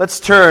Let's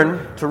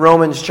turn to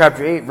Romans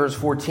chapter 8, verse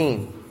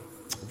 14,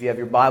 if you have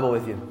your Bible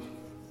with you.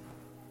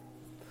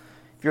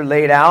 If you're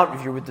laid out,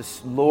 if you're with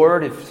the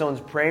Lord, if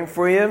someone's praying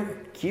for you,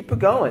 keep it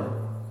going.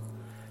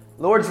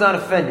 The Lord's not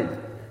offended.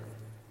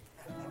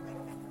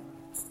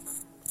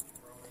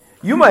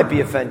 You might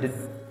be offended,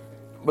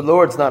 but the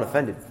Lord's not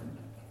offended.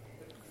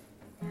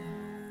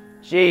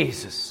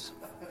 Jesus.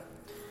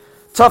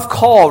 Tough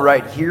call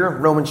right here,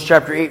 Romans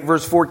chapter 8,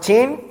 verse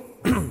 14.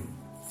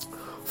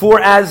 For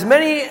as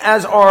many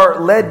as are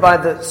led by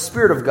the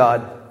Spirit of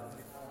God,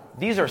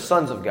 these are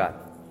sons of God.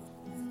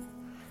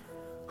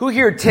 Who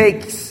here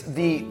takes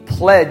the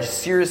pledge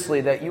seriously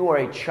that you are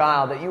a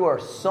child, that you are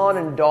a son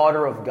and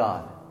daughter of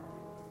God?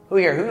 Who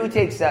here? Who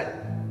takes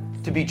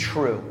that to be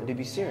true and to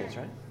be serious,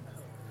 right?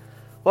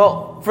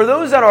 Well, for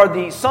those that are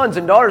the sons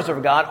and daughters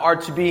of God are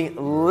to be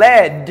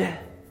led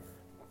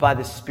by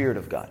the Spirit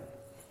of God.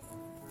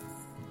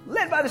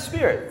 Led by the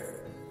Spirit.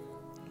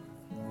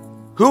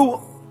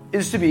 Who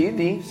is to be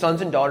the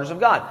sons and daughters of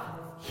God?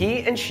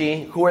 He and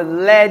she who are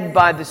led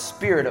by the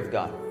Spirit of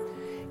God.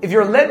 If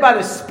you're led by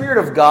the Spirit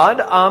of God,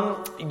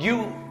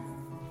 you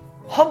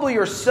humble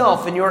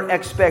yourself in your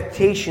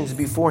expectations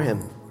before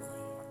Him.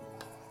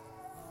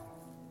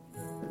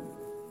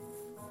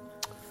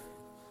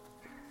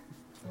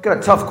 Got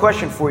a tough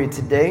question for you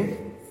today.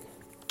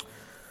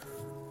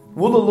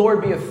 Will the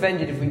Lord be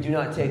offended if we do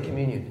not take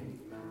communion?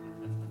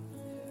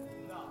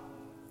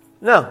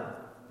 No.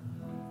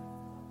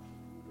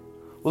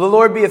 Will the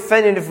Lord be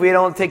offended if we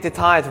don't take the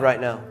tithe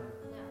right now?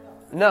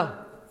 No.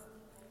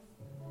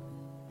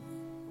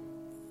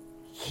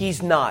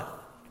 He's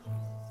not.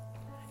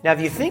 Now, if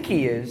you think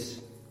He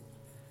is,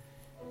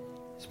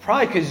 it's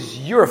probably because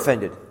you're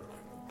offended.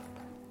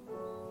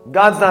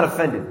 God's not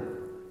offended.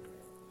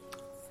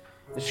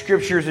 The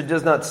Scriptures, it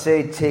does not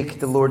say take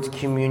the Lord's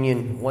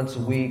communion once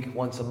a week,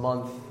 once a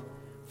month,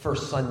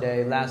 first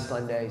Sunday, last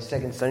Sunday,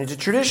 second Sunday. It's a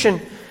tradition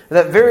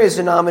that various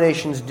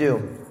denominations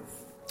do.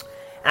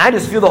 And I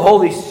just feel the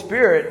Holy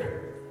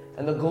Spirit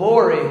and the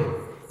glory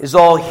is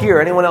all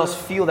here. Anyone else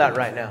feel that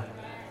right now?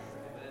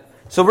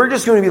 So we're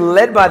just going to be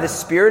led by the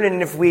Spirit,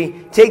 and if we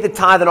take the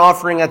tithe and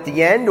offering at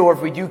the end, or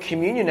if we do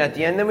communion at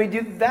the end, then we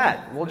do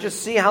that. We'll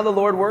just see how the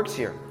Lord works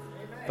here.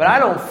 But I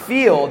don't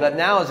feel that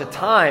now is a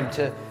time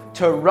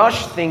to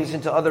rush things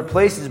into other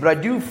places, but I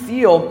do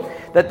feel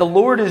that the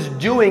Lord is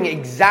doing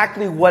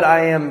exactly what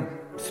I am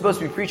supposed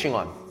to be preaching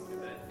on.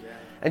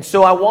 And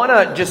so I want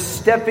to just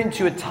step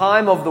into a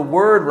time of the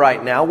Word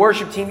right now.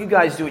 Worship team, you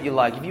guys do what you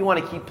like. If you want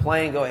to keep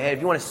playing, go ahead.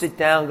 If you want to sit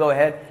down, go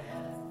ahead.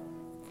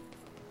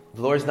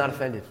 The Lord's not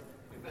offended.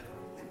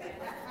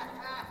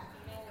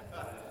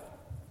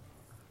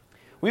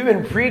 We've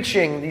been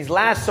preaching these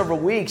last several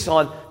weeks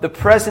on the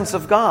presence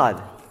of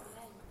God.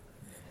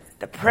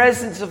 The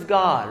presence of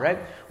God, right?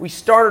 We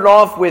started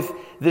off with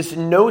this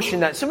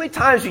notion that so many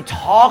times we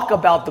talk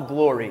about the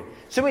glory.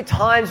 So many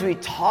times we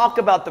talk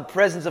about the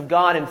presence of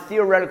God in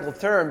theoretical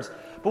terms.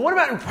 But what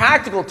about in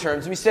practical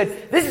terms? We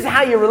said, this is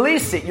how you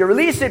release it. You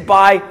release it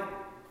by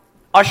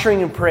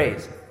ushering in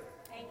praise.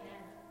 Amen.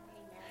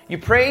 You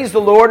praise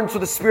the Lord until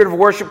the spirit of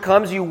worship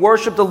comes. You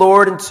worship the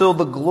Lord until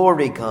the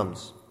glory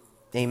comes.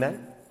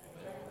 Amen?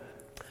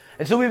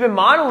 And so we've been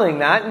modeling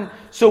that. And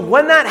so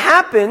when that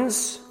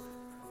happens,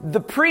 the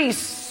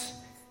priests,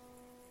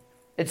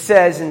 it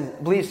says in,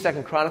 I believe,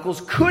 2 Chronicles,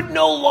 could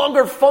no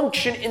longer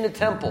function in the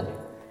temple.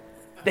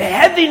 The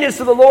heaviness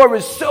of the Lord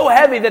was so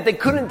heavy that they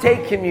couldn't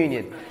take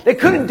communion. They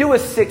couldn't do a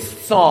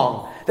sixth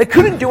song. They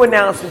couldn't do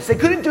announcements. They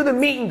couldn't do the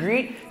meet and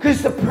greet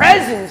because the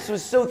presence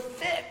was so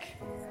thick.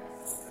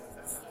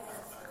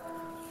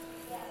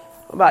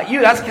 What about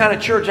you? That's the kind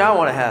of church I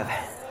want to have.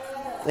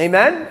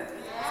 Amen?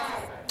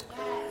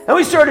 And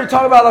we started to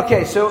talk about,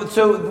 okay, so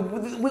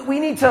we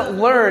need to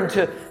learn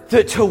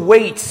to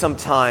wait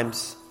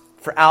sometimes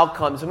for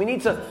outcomes. And we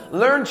need to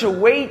learn to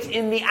wait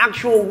in the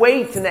actual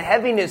weight and the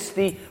heaviness,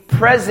 the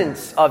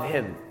presence of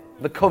Him,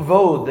 the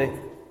kavod, the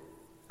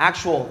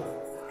actual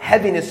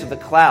heaviness of the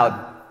cloud.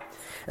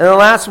 And then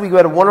last week we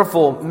had a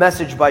wonderful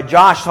message by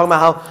Josh talking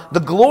about how the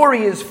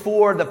glory is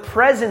for, the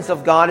presence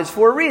of God is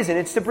for a reason.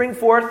 It's to bring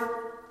forth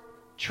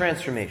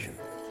transformation.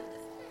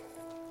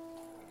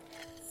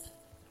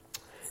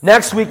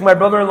 Next week, my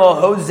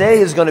brother-in-law Jose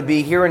is going to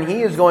be here, and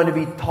he is going to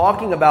be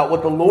talking about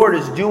what the Lord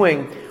is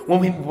doing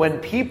when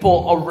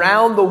people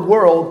around the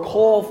world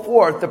call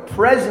forth the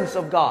presence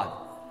of God.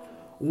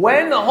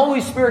 When the Holy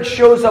Spirit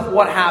shows up,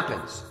 what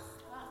happens?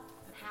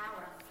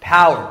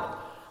 Power.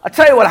 I'll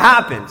tell you what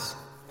happens.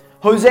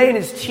 Jose and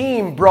his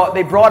team brought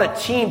a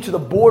team to the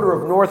border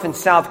of North and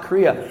South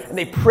Korea, and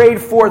they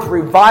prayed forth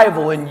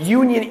revival and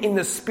union in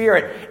the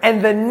Spirit.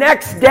 And the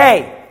next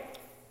day,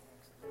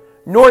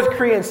 North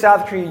Korea and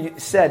South Korea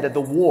said that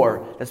the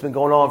war that's been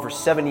going on for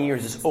 70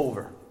 years is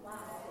over.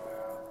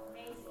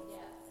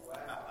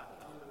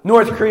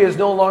 North Korea is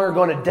no longer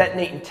going to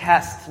detonate and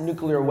test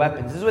nuclear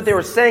weapons. This is what they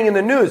were saying in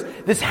the news.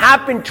 This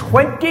happened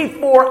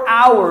 24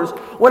 hours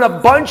when a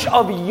bunch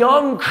of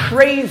young,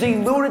 crazy,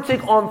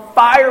 lunatic, on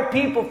fire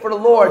people for the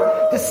Lord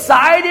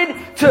decided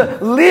to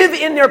live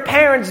in their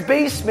parents'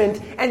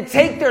 basement and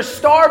take their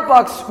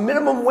Starbucks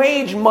minimum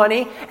wage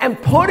money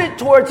and put it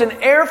towards an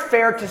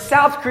airfare to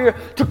South Korea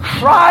to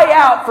cry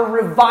out for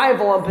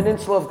revival on the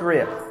Peninsula of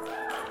Korea.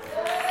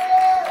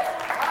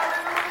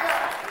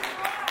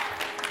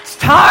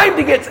 Time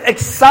to get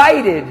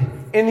excited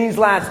in these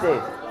last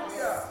days.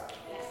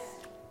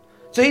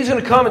 So he's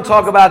going to come and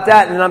talk about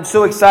that, and I'm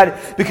so excited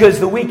because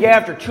the week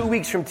after, 2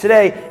 weeks from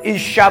today,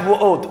 is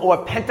Shavuot,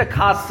 or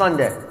Pentecost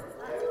Sunday.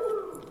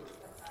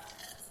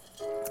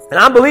 And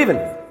I'm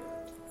believing.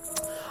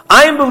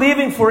 I am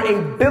believing for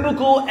a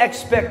biblical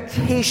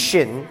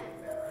expectation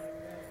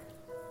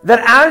that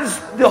as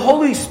the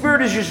Holy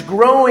Spirit is just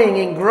growing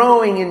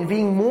and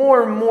being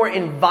more and more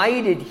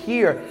invited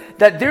here,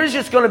 that there's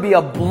just going to be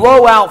a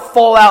blowout,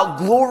 fallout,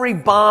 glory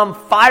bomb,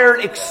 fire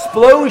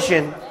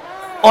explosion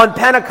on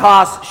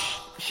Pentecost,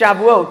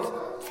 Shavuot.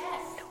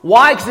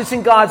 Why? Because it's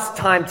in God's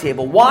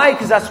timetable. Why?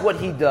 Because that's what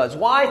He does.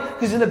 Why?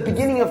 Because in the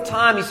beginning of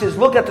time, He says,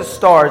 look at the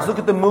stars, look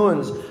at the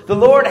moons. The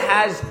Lord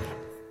has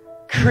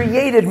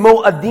created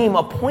Mo'adim,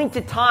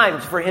 appointed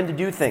times for Him to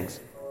do things.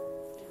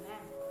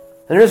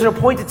 And there's an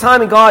appointed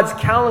time in God's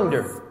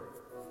calendar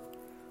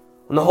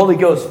when the Holy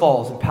Ghost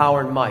falls in power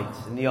and might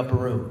in the upper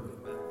room.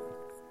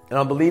 And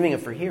I'm believing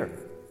it for here.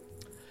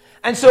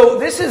 And so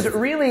this is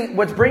really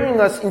what's bringing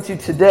us into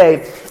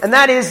today. And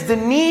that is the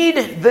need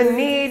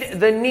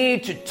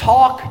to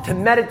talk, to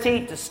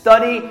meditate, to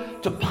study,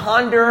 to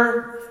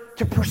ponder,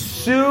 to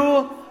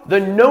pursue the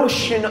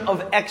notion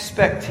of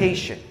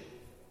expectation.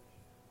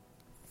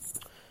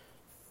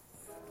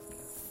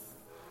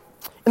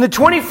 In the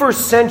 21st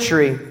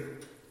century,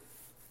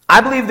 I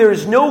believe there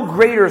is no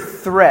greater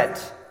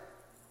threat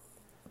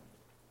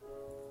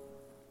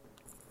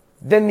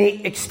than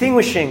the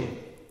extinguishing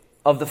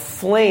of the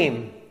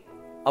flame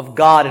of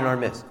God in our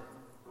midst.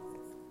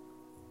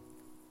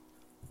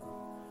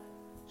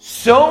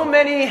 So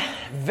many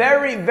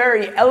very,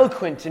 very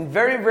eloquent and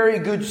very, very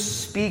good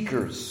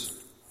speakers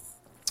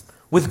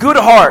with good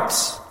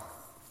hearts,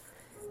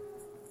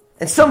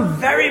 and some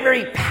very,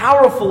 very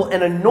powerful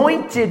and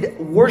anointed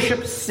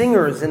worship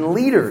singers and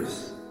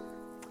leaders.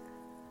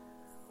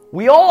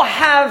 We all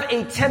have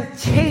a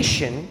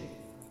temptation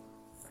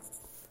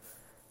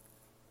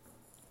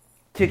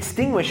to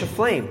extinguish a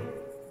flame,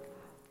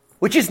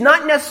 which is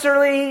not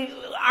necessarily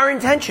our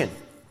intention.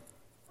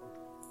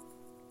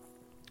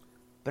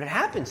 But it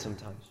happens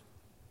sometimes.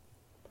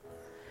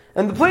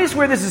 And the place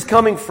where this is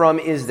coming from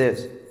is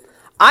this.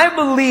 I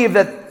believe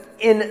that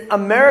in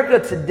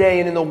America today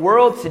and in the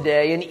world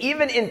today, and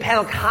even in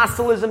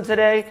Pentecostalism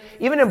today,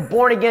 even in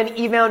born-again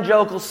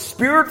evangelical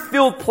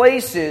spirit-filled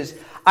places,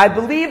 I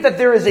believe that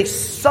there is a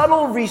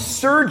subtle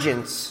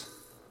resurgence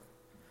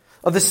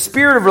of the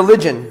spirit of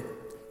religion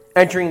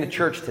entering the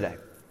church today.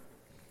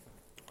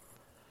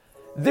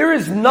 There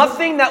is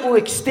nothing that will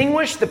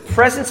extinguish the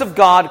presence of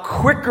God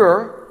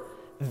quicker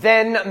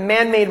than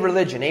man-made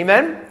religion.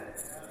 Amen?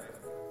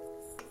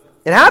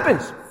 It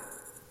happens.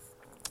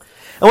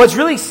 And what's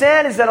really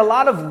sad is that a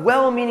lot of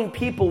well-meaning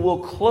people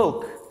will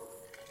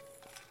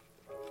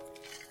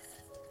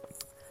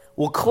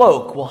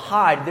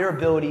hide their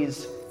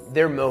abilities,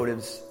 their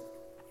motives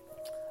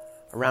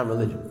around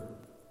religion.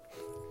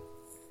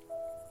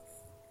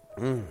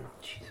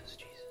 Jesus.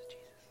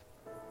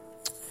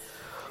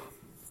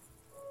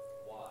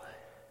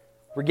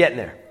 We're getting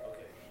there.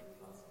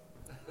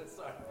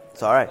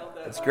 It's all right.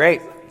 It's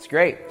great.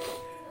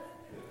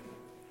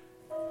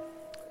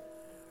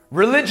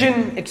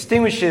 Religion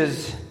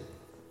extinguishes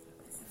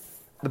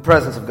the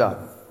presence of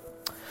God.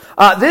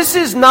 This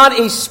is not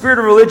a spirit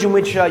of religion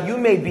which you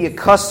may be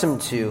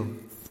accustomed to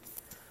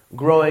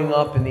growing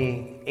up in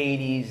the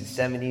 80s,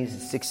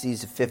 70s,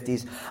 60s,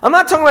 50s. I'm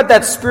not talking about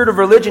that spirit of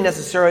religion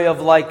necessarily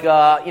of like,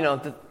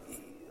 a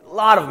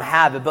lot of them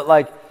have it, but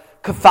like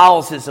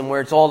Catholicism where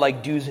it's all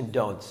like do's and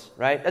don'ts,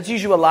 right? That's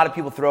usually what a lot of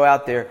people throw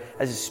out there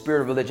as a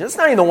spirit of religion. That's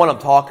not even the one I'm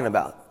talking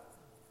about.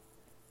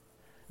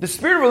 The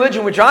spirit of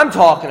religion which I'm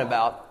talking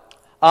about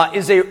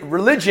is a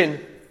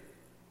religion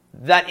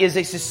that is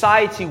a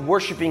society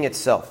worshiping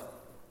itself.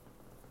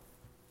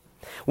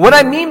 What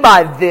I mean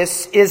by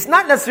this is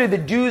not necessarily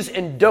the do's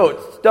and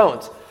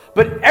don'ts,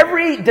 but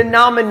every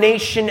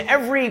denomination,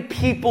 every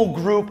people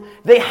group,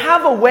 they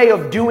have a way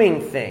of doing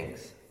things.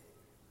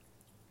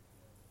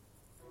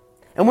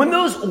 And when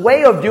those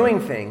way of doing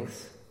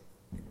things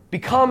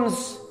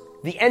becomes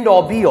the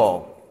end-all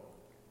be-all,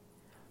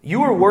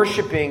 you are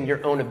worshiping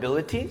your own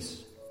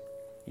abilities,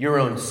 your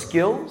own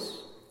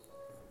skills,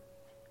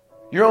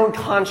 your own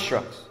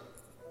constructs.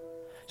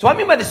 So what I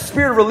mean by the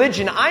spirit of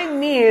religion, I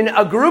mean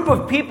a group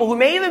of people who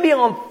may even be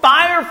on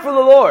fire for the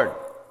Lord,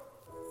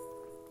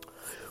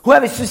 who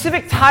have a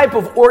specific type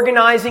of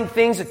organizing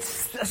things,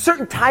 a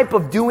certain type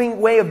of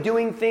way of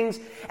doing things,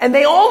 and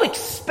they all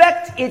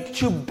expect it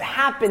to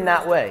happen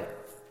that way.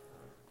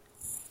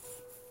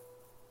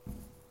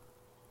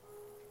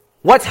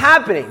 what's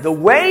happening? The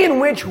way in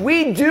which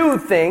we do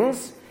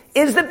things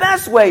is the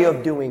best way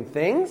of doing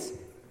things.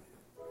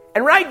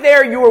 And right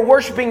there, you are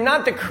worshiping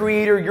not the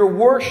Creator, you're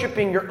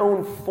worshiping your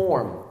own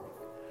form.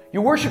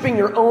 You're worshiping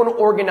your own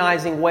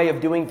organizing way of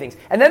doing things.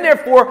 And then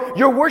therefore,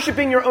 you're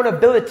worshiping your own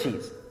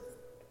abilities.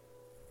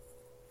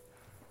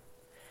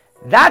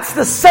 That's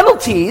the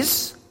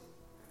subtleties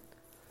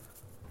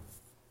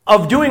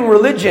of doing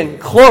religion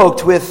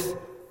cloaked with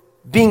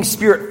being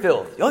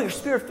Spirit-filled. Oh, you're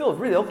Spirit-filled,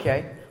 really?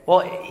 Okay.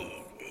 Well,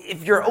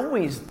 if you're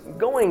always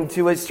going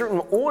to a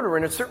certain order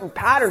and a certain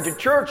pattern to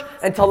church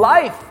and to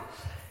life,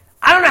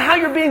 I don't know how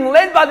you're being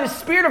led by the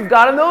Spirit of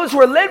God. And those who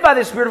are led by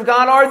the Spirit of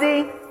God are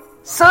the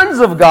sons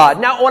of God.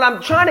 Now, what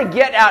I'm trying to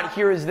get at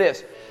here is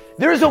this.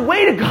 There's a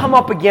way to come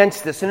up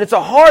against this, and it's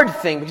a hard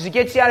thing because it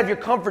gets you out of your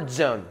comfort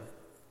zone.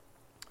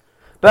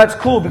 But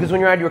that's cool because when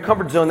you're out of your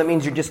comfort zone, that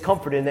means you're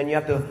discomforted, and then you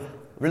have to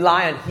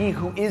rely on He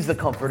who is the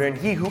Comforter, and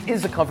He who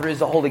is the Comforter is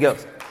the Holy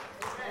Ghost.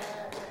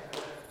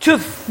 To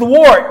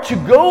thwart, to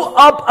go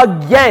up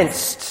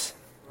against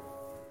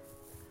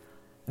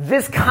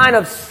this kind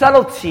of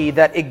subtlety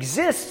that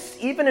exists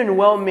even in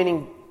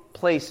well-meaning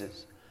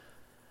places.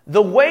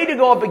 The way to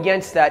go up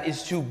against that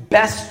is to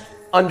best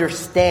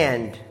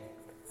understand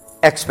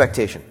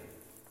expectation.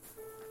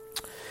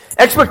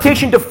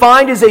 Expectation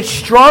defined is a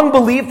strong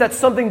belief that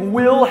something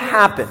will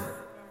happen.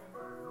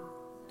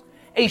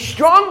 A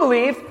strong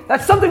belief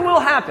that something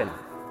will happen.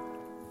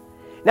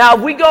 Now,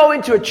 if we go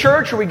into a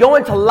church or we go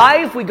into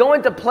life, we go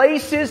into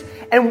places,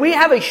 and we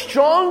have a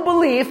strong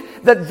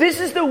belief that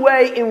this is the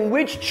way in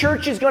which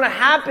church is going to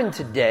happen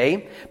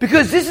today,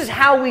 because this is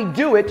how we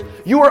do it,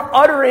 you are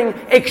uttering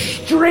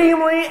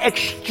extremely,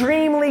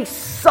 extremely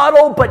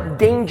subtle but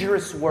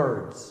dangerous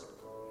words.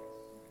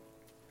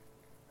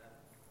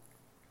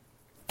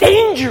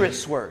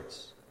 Dangerous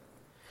words.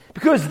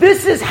 Because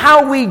this is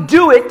how we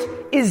do it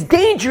is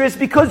dangerous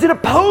because it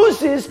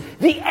opposes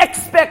the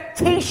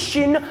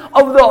expectation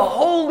of the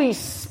Holy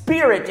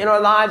Spirit in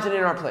our lives and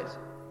in our place.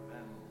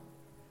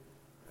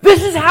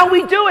 This is how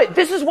we do it.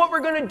 This is what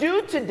we're going to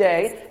do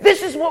today.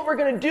 This is what we're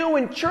going to do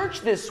in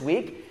church this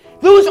week.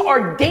 Those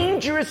are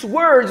dangerous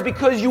words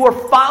because you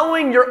are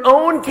following your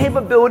own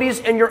capabilities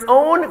and your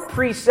own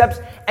precepts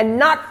and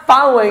not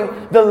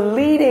following the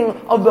leading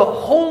of the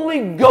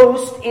Holy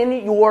Ghost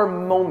in your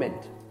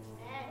moment.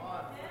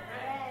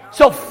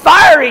 So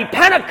fiery,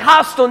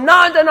 Pentecostal,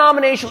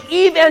 non-denominational,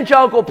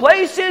 evangelical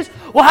places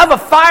will have a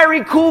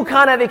fiery, cool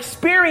kind of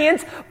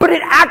experience, but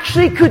it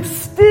actually could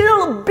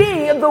still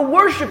be the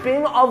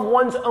worshiping of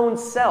one's own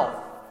self.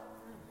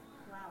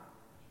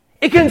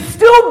 It can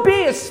still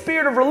be a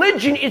spirit of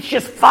religion, it's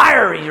just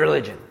fiery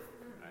religion.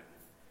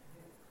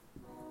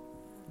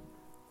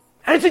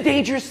 And it's a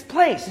dangerous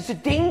place. It's a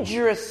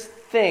dangerous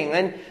thing.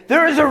 And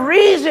there is a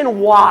reason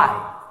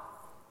why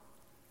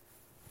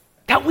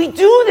that we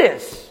do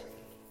this.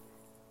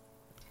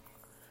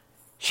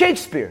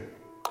 Shakespeare.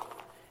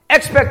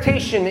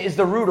 Expectation is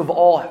the root of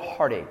all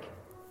heartache.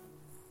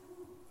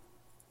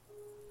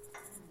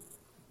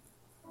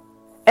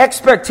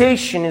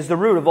 Expectation is the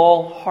root of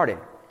all heartache.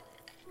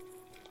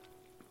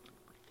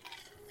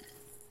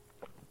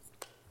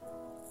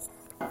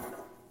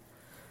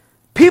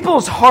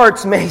 People's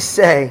hearts may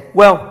say,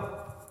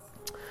 well,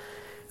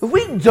 if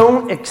we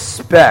don't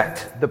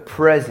expect the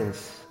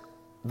presence,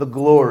 the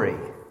glory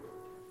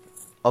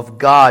of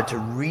God to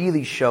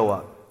really show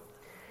up,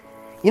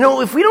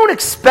 if we don't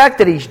expect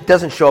that He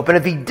doesn't show up, and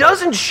if He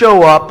doesn't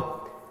show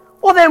up,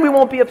 well, then we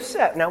won't be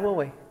upset, now will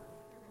we?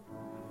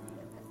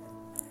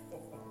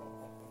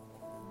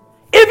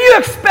 If you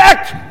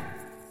expect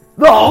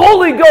the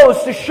Holy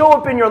Ghost to show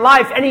up in your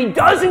life and He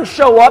doesn't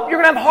show up,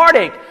 you're going to have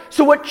heartache.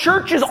 So what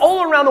churches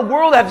all around the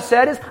world have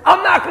said is,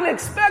 I'm not going to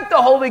expect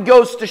the Holy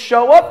Ghost to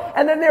show up,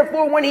 and then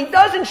therefore when He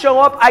doesn't show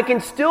up, I can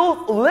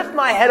still lift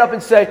my head up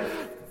and say,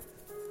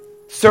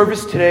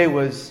 service today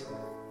was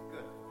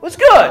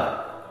good.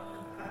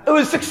 It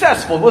was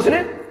successful, wasn't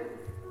it?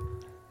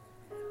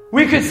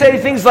 We could say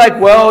things like,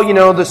 well,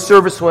 the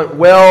service went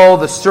well,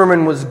 the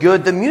sermon was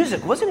good, the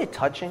music, wasn't it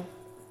touching?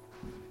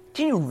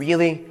 Did you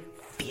really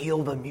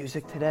feel the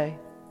music today?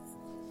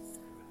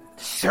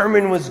 The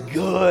sermon was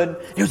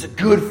good, it was a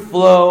good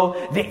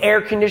flow, the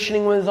air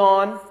conditioning was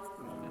on,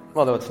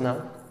 although it's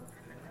not.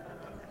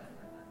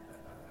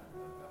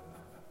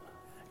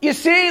 You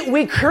see,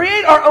 we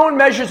create our own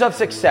measures of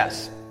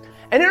success.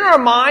 And in our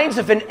minds,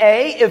 if an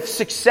A, if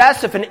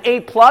success, if an A+,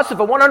 if a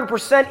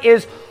 100%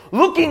 is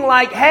looking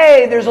like,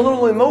 hey, there's a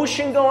little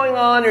emotion going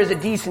on, there's a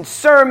decent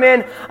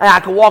sermon, and I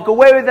could walk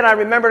away with it, I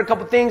remembered a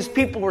couple things,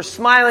 people were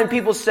smiling,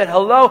 people said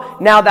hello,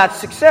 now that's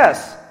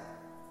success.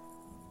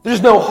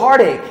 There's no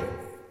heartache.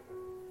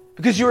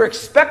 Because you're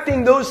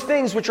expecting those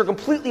things which are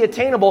completely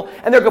attainable,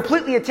 and they're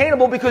completely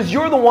attainable because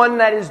you're the one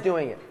that is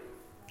doing it.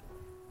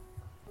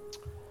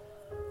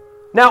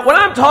 Now, when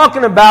I'm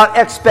talking about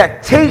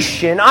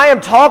expectation, I am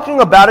talking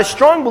about a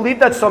strong belief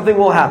that something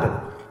will happen.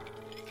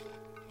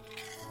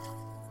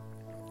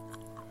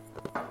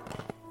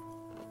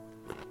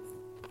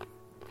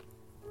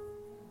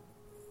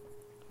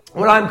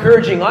 What I'm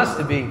encouraging us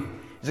to be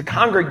is a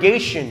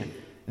congregation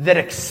that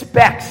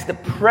expects the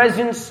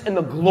presence and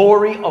the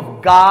glory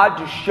of God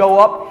to show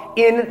up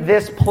in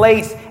this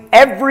place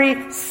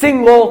every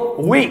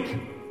single week.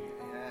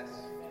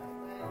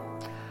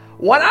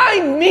 When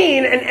I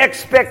mean an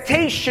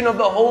expectation of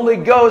the Holy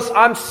Ghost,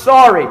 I'm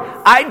sorry.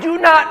 I do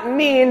not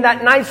mean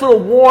that nice little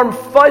warm,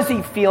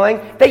 fuzzy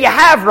feeling that you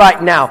have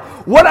right now.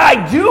 What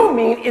I do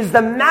mean is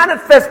the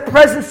manifest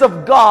presence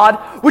of God,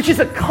 which is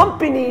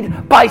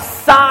accompanied by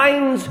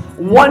signs,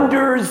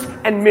 wonders,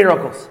 and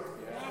miracles.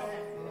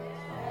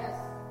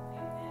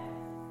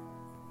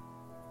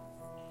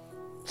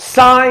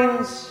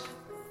 Signs,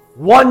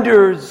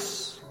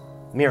 wonders,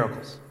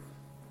 miracles.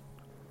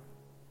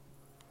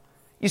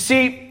 You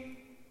see,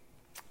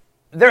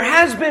 there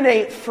has been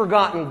a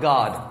forgotten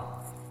God.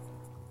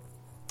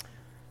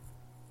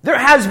 There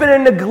has been a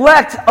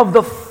neglect of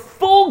the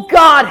full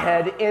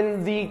Godhead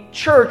in the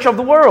church of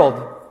the world.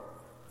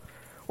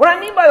 What I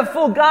mean by the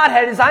full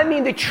Godhead is I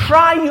mean the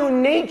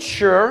triune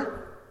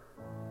nature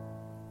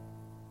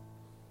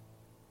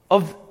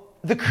of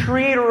the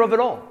creator of it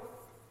all.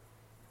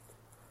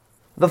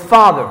 The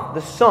Father,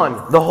 the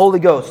Son, the Holy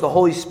Ghost, the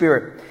Holy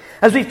Spirit.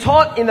 As we've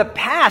taught in the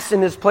past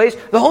in this place,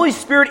 the Holy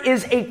Spirit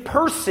is a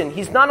person.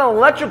 He's not an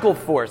electrical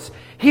force.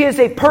 He is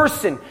a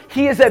person.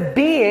 He is a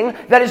being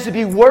that is to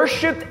be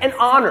worshipped and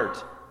honored.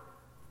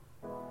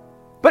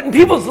 But in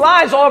people's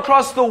lives all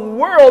across the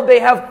world, they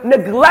have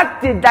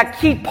neglected that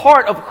key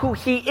part of who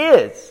He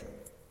is.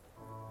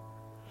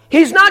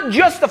 He's not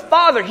just the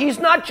Father. He's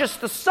not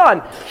just the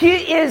Son.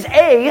 He is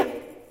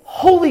a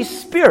Holy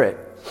Spirit.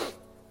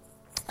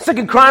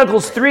 2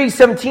 Chronicles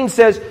 3:17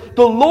 says,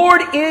 "The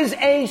Lord is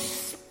a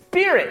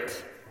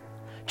Spirit."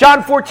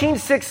 John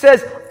 14:6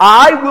 says,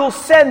 "I will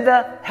send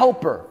the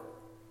Helper."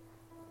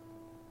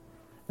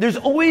 There's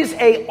always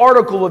an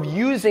article of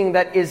using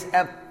that is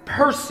a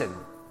person.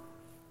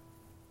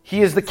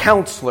 He is the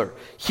counselor.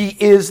 He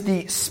is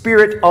the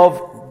Spirit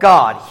of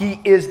God. He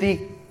is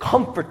the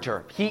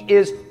Comforter. He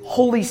is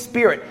Holy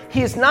Spirit.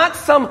 He is not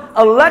some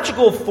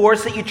electrical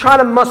force that you try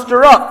to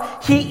muster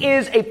up. He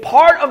is a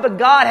part of the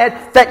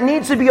Godhead that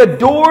needs to be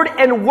adored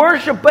and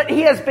worshipped, but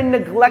He has been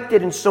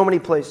neglected in so many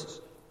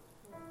places.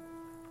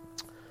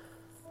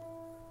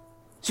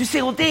 So you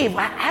say, well, Dave,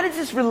 how does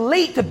this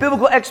relate to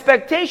biblical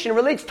expectation? It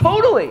relates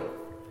totally.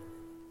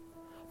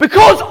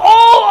 Because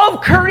all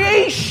of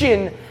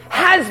creation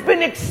has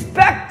been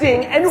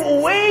expecting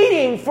and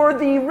waiting for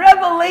the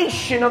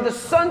revelation of the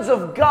sons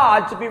of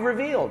God to be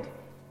revealed.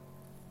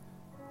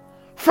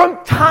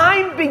 From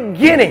time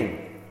beginning,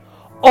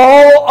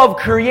 all of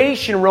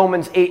creation,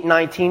 Romans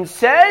 8:19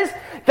 says,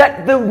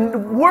 that the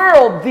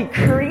world, the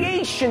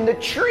creation, the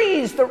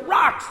trees, the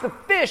rocks, the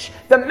fish,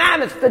 the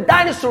mammoths, the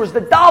dinosaurs,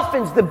 the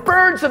dolphins, the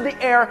birds of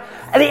the air,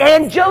 and the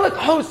angelic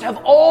hosts have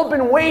all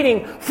been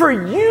waiting for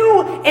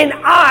you and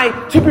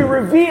I to be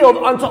revealed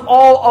unto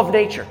all of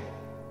nature.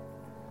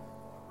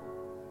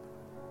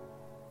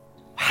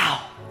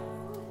 Wow.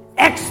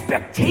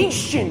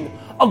 Expectation,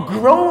 a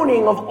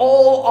groaning of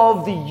all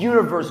of the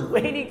universe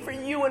waiting for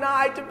you and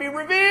I to be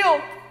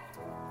revealed.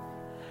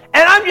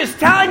 And I'm just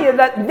telling you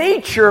that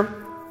nature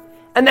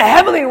and the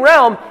heavenly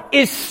realm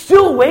is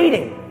still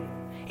waiting.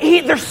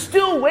 They're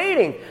still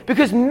waiting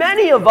because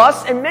many of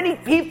us and many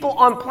people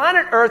on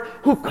planet Earth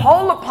who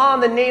call upon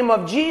the name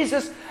of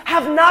Jesus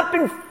have not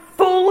been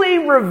fully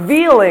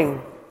revealing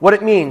what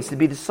it means to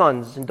be the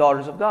sons and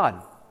daughters of God.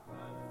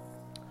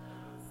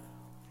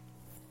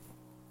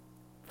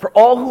 For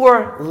all who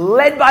are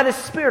led by the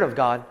Spirit of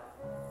God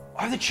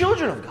are the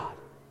children of God.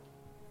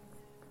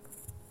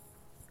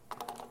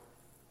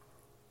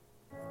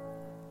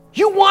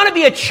 You want to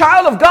be a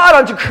child of God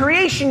unto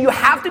creation, you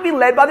have to be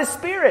led by the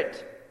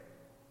Spirit.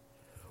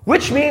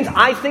 Which means,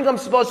 I think I'm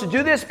supposed to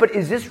do this, but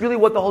is this really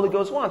what the Holy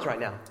Ghost wants right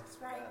now? That's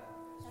right.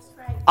 That's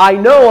right. I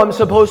know I'm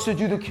supposed to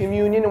do the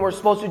communion and we're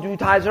supposed to do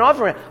tithes and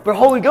offering, but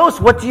Holy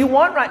Ghost, what do you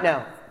want right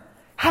now?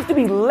 Have to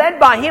be led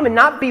by Him and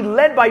not be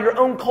led by your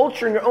own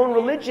culture and your own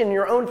religion and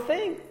your own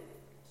thing.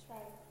 That's right.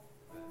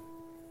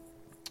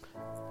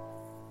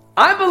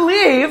 I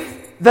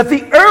believe that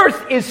the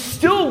earth is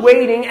still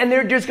waiting and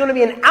there's going to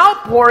be an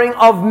outpouring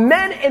of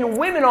men and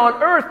women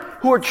on earth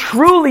who are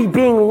truly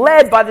being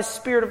led by the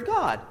Spirit of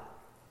God.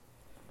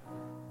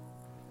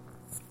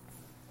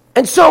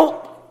 And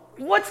so,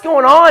 what's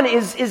going on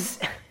is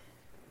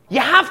you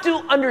have to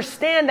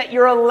understand that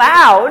you're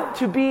allowed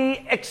to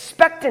be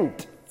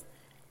expectant.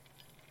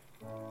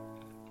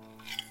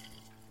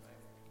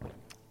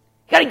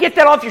 You got to get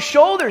that off your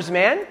shoulders,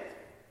 man.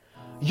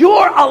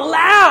 You're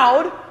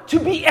allowed to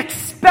be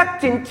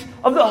expectant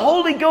of the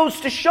Holy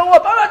Ghost to show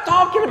up. I'm not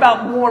talking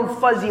about warm,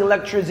 fuzzy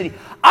electricity.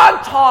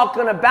 I'm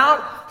talking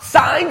about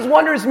signs,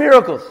 wonders,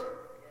 miracles.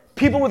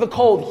 People with a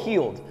cold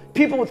healed.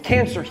 People with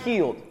cancer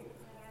healed.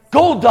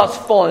 Gold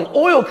dust falling.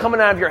 Oil coming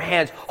out of your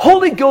hands.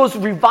 Holy Ghost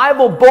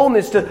revival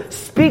boldness to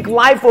speak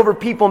life over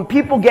people and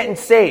people getting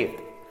saved.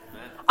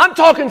 I'm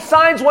talking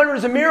signs,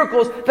 wonders, and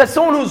miracles that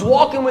someone who's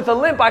walking with a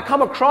limp, I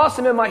come across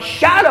him and my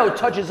shadow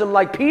touches him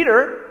like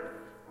Peter,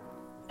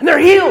 and they're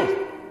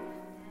healed.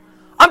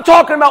 I'm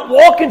talking about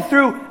walking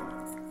through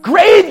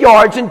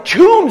graveyards and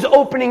tombs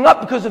opening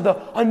up because of the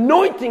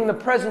anointing and the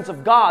presence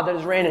of God that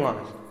is raining on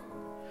us.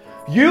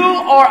 You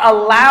are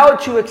allowed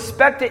to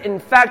expect it. In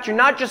fact, you're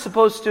not just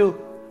supposed to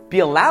be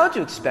allowed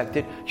to expect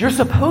it, you're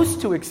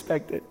supposed to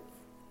expect it.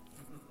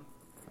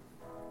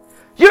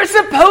 You're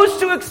supposed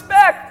to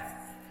expect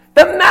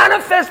the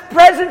manifest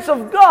presence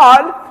of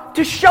God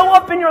to show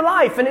up in your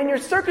life and in your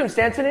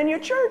circumstance and in your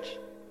church.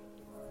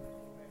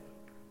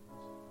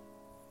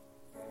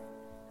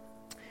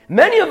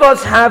 Many of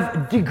us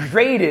have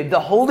degraded the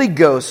Holy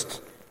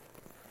Ghost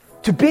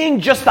to being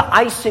just the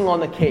icing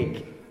on the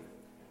cake.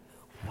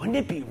 Wouldn't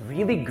it be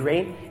really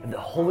great if the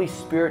Holy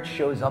Spirit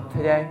shows up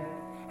today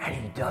and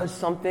He does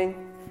something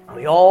and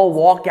we all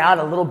walk out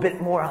a little bit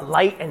more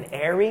light and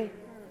airy?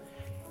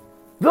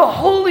 The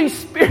Holy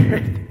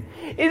Spirit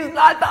is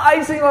not the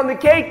icing on the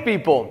cake,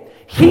 people.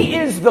 He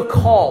is the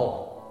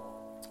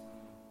call.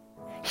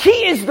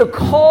 He is the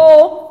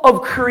call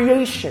of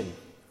creation.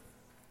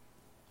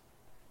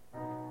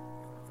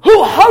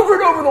 Who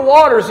hovered over the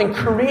waters and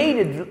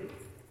created.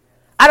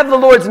 Out of the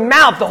Lord's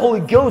mouth, the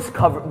Holy Ghost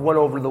went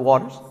over the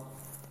waters.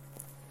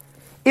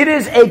 It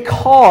is a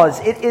cause.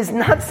 It is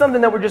not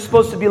something that we're just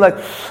supposed to be like,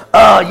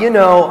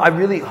 I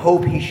really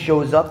hope He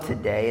shows up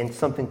today and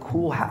something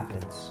cool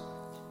happens.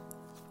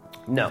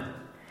 No.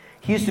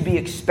 He is to be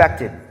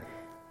expected.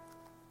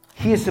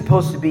 He is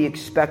supposed to be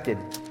expected.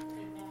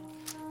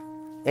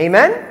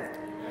 Amen?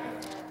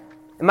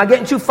 Am I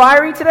getting too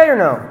fiery today or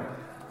no?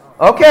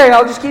 Okay,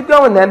 I'll just keep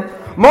going then.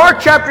 Mark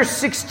chapter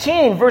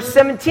 16, verse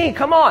 17.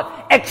 Come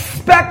on.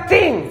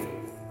 Expecting.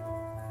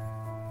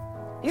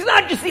 He's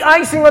not just the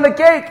icing on the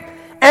cake.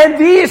 And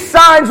these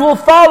signs will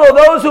follow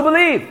those who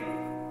believe.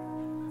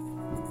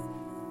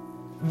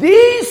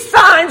 These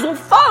signs will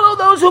follow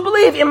those who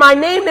believe. In my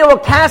name they will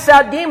cast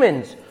out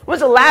demons.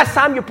 When's the last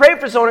time you prayed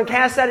for someone and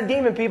cast out a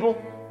demon, people?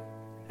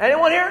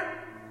 Anyone here?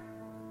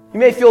 You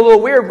may feel a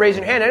little weird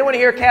raising your hand. Anyone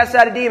here cast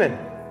out a demon?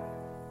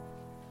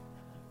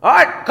 All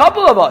right, a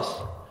couple of us.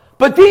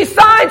 But these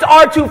signs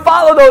are to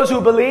follow those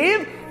who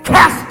believe,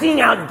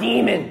 casting out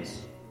demons,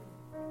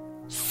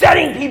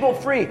 setting people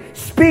free,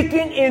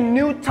 speaking in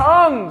new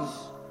tongues.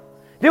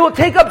 They will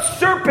take up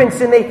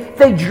serpents, and if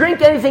they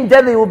drink anything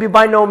deadly, it will be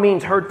by no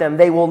means hurt them.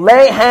 They will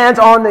lay hands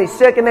on the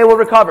sick, and they will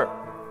recover.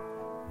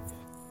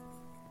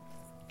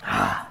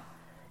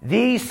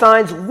 These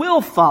signs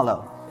will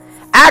follow.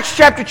 Acts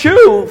chapter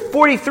 2,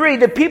 43,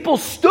 the people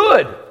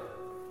stood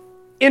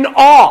in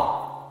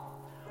awe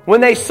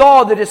when they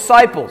saw the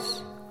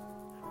disciples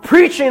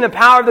preaching the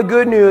power of the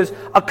good news,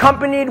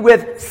 accompanied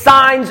with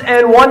signs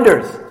and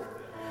wonders.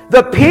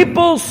 The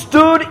people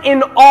stood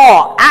in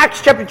awe.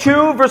 Acts chapter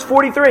 2, verse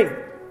 43.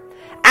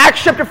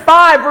 Acts chapter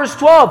 5, verse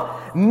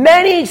 12.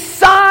 Many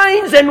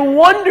signs and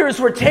wonders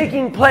were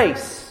taking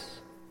place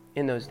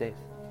in those days.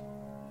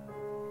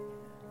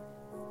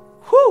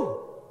 Whew.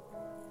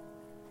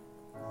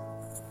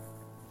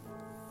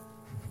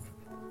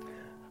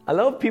 I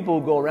love people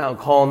who go around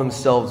calling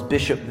themselves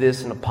bishop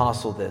this and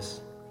apostle this.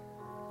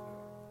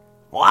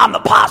 Well, I'm the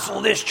apostle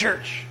of this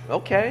church.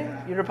 Okay,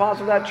 you're the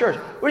apostle of that church.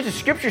 What does the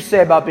scripture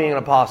say about being an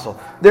apostle?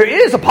 There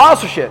is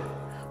apostleship.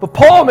 But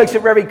Paul makes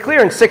it very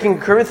clear in 2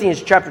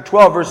 Corinthians chapter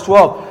 12, verse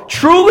 12.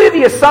 Truly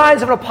the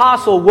signs of an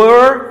apostle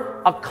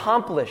were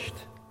accomplished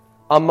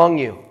among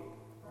you.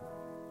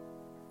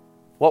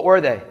 What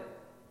were they?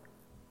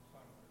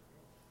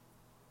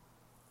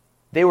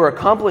 They were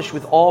accomplished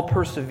with all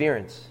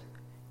perseverance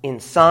in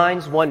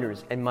signs,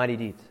 wonders, and mighty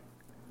deeds.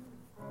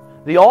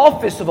 The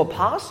office of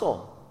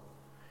apostle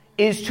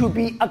is to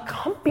be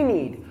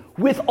accompanied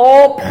with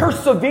all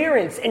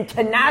perseverance and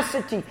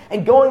tenacity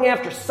and going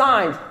after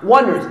signs,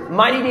 wonders,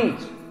 mighty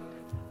deeds.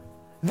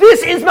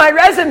 This is my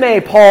resume,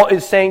 Paul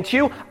is saying to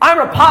you.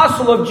 I'm an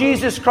apostle of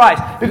Jesus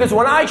Christ. Because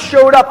when I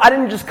showed up, I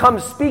didn't just come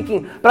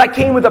speaking, but I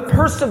came with a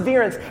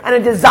perseverance and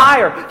a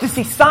desire to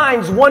see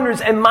signs,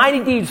 wonders, and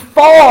mighty deeds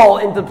fall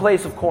into the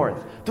place of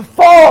Corinth, to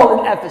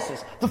fall in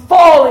Ephesus, to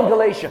fall in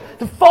Galatia,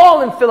 to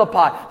fall in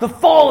Philippi, to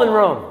fall in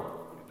Rome.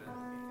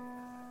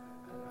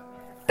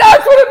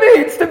 That's what it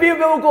means to be a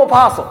biblical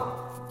apostle.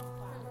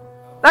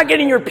 Not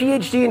getting your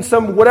PhD in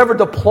some whatever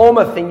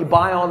diploma thing you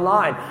buy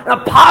online. An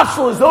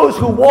apostle is those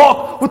who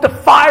walk with the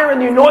fire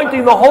and the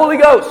anointing of the Holy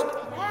Ghost.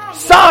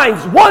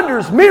 Signs,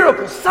 wonders,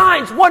 miracles.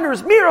 Signs,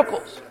 wonders,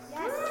 miracles.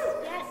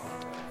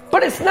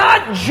 But it's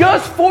not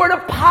just for an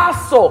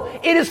apostle.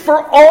 It is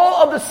for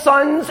all of the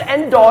sons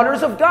and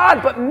daughters of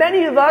God. But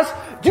many of us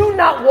do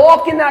not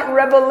walk in that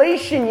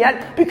revelation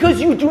yet because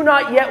you do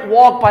not yet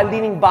walk by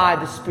leading by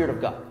the Spirit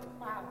of God.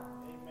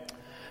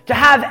 To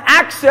have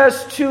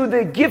access to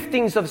the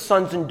giftings of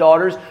sons and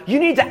daughters, you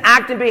need to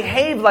act and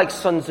behave like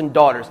sons and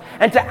daughters.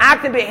 And to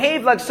act and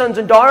behave like sons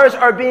and daughters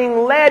are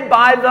being led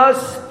by the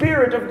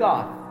Spirit of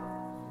God.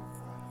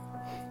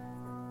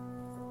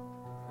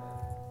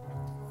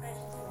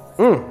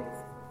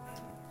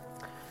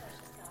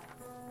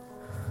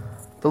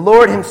 The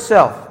Lord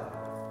Himself.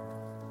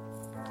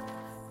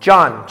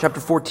 John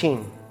chapter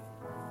 14,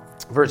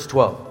 verse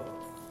 12.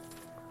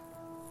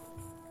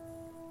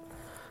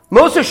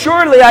 Most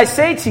assuredly I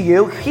say to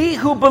you, he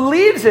who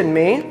believes in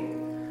me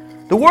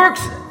The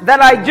works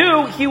that I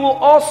do, he will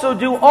also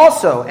do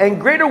also, and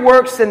greater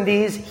works than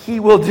these he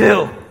will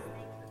do.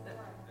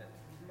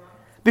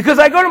 Because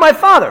I go to my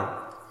Father.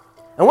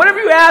 And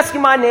whatever you ask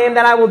in my name,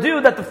 that I will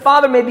do, that the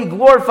Father may be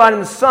glorified in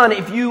the Son.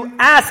 If you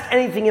ask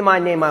anything in my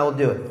name, I will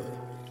do it.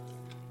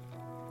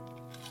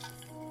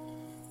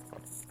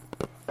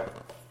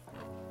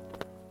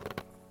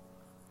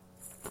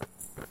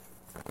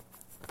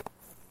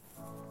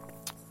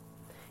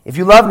 If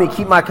you love me,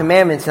 keep my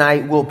commandments, and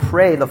I will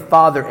pray the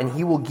Father, and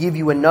he will give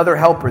you another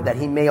helper, that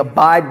he may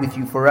abide with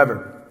you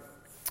forever.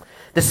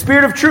 The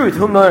Spirit of truth,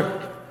 whom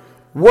the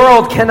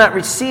world cannot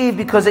receive,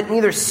 because it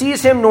neither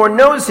sees him nor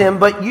knows him,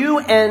 but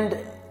you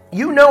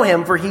know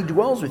him, for he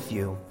dwells with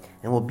you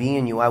and will be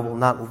in you. I will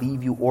not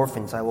leave you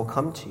orphans, I will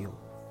come to you.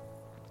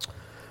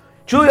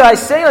 Truly I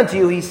say unto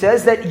you, he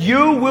says, that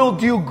you will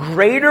do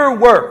greater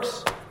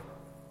works.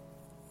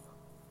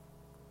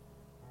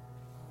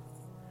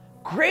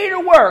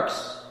 Greater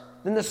works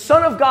than the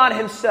Son of God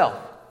himself.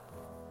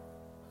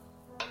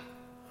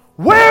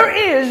 Where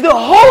is the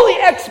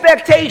holy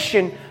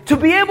expectation to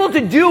be able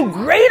to do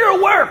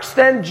greater works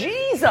than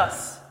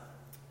Jesus?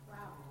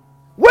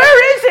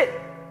 Where is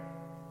it?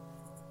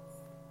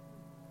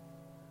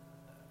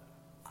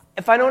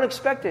 If I don't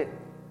expect it,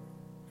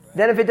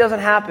 then if it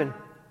doesn't happen,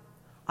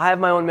 I have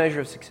my own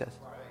measure of success.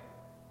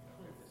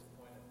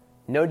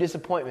 No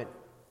disappointment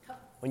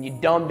when you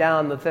dumb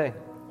down the thing.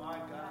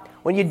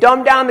 When you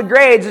dumb down the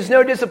grades, there's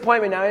no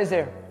disappointment now, is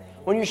there?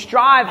 When you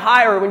strive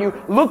higher, when you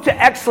look to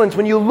excellence,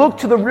 when you look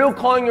to the real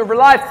calling of your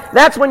life,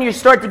 that's when you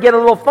start to get a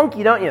little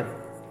funky, don't you?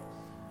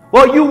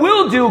 Well, you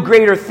will do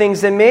greater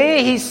things than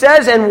me, he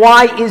says, and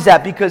why is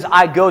that? Because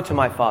I go to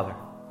my Father,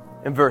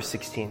 in verse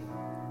 16.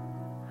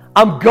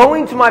 I'm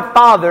going to my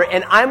Father,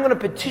 and I'm going to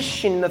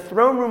petition the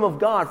throne room of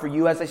God for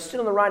you as I sit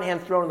on the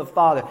right-hand throne of the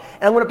Father.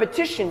 And I'm going to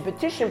petition,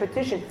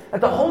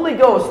 that the Holy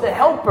Ghost, the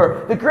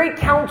Helper, the great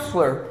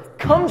Counselor,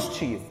 comes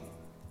to you.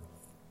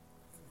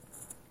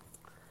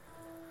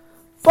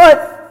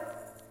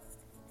 But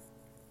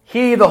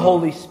he, the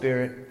Holy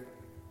Spirit,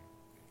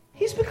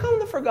 he's become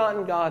the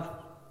forgotten God.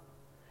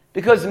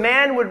 Because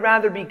man would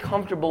rather be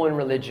comfortable in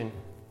religion,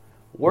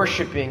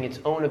 worshiping its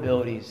own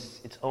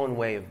abilities, its own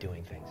way of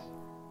doing things.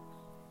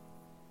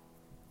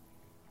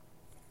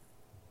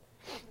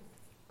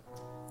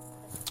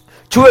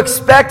 To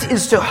expect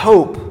is to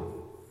hope.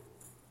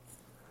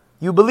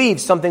 You believe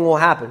something will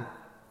happen.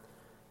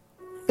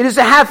 It is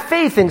to have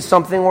faith in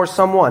something or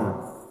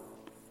someone.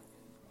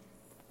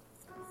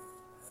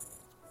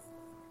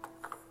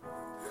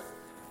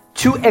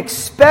 To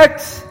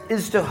expect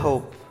is to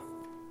hope,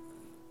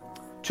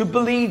 to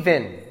believe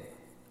in,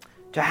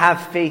 to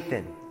have faith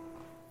in.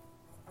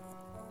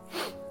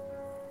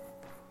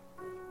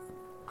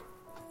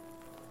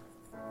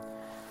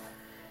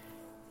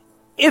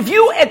 If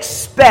you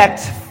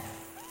expect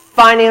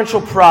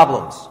financial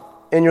problems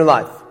in your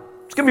life,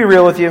 I'm just going to be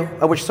real with you.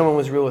 I wish someone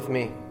was real with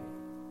me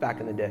back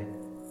in the day.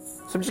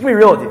 So I'm just going to be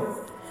real with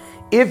you.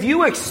 If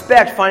you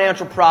expect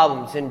financial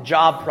problems and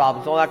job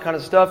problems, all that kind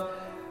of stuff,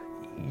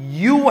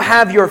 you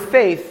have your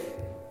faith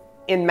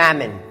in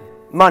mammon,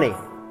 money.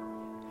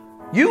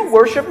 You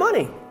worship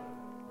money.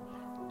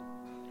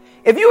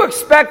 If you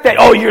expect that,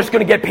 you're just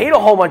going to get paid a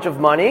whole bunch of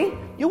money,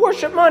 you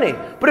worship money.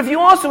 But if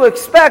you also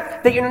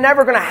expect that you're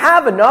never going to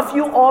have enough,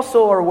 you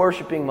also are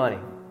worshiping money.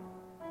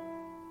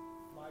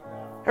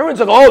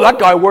 Everyone's like, that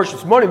guy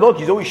worships money. Look,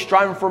 he's always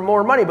striving for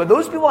more money. But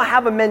those people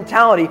have a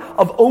mentality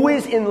of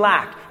always in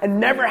lack and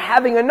never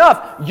having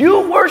enough.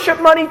 You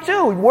worship money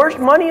too.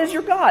 Money is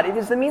your God. It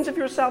is the means of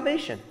your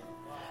salvation.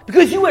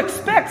 Because you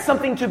expect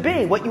something to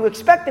be. What you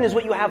expect in is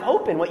what you have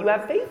hope in, what you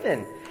have faith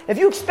in. If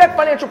you expect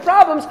financial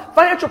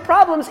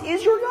problems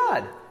is your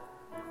God.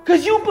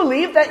 Because you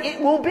believe that it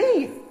will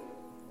be.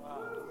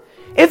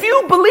 If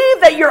you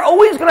believe that you're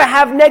always going to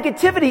have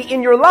negativity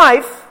in your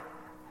life,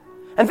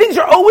 and things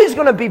are always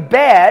going to be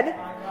bad,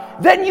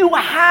 then you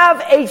have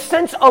a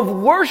sense of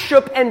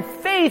worship and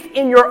faith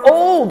in your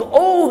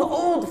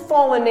old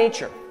fallen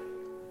nature.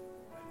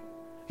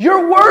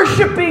 You're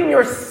worshiping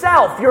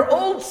yourself, your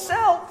old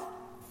self.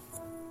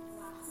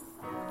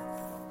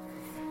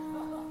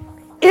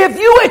 If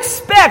you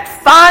expect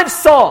 5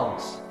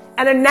 songs,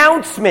 an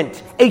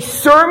announcement, a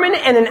sermon,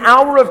 and an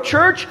hour of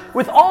church,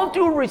 with all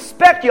due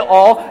respect,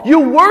 you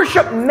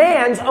worship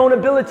man's own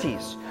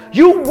abilities.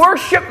 You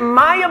worship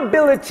my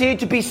ability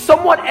to be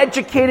somewhat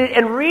educated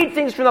and read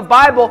things from the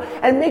Bible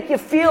and make you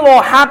feel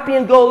all happy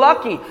and go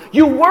lucky.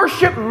 You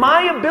worship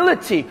my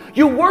ability.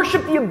 You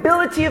worship the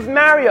ability of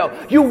Mario.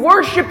 You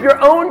worship your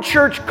own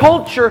church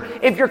culture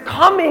if you're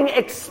coming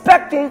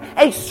expecting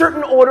a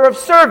certain order of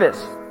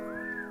service.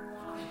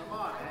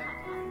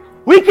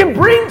 We can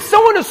bring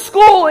someone to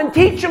school and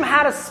teach them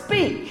how to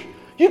speak.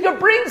 You can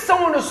bring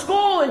someone to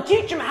school and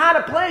teach them how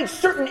to play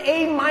certain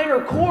A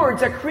minor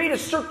chords that create a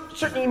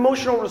certain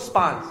emotional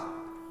response.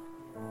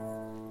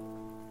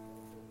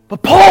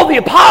 But Paul the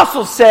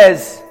Apostle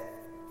says,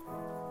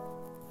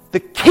 the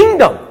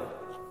kingdom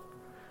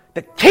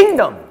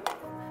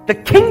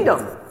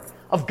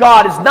of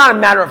God is not a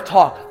matter of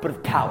talk, but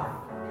of power.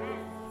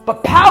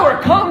 But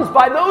power comes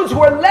by those who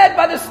are led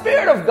by the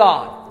Spirit of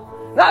God.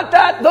 Not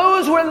that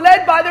those who are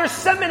led by their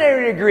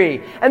seminary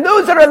degree and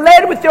those that are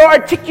led with their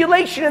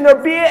articulation and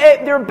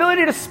their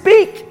ability to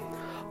speak.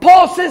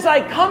 Paul says,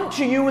 I come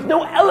to you with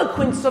no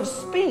eloquence of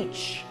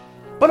speech,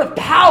 but of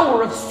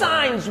power, of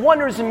signs,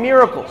 wonders, and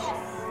miracles.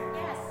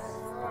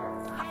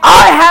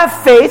 I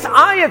have faith.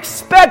 I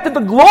expect that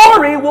the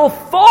glory will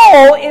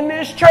fall in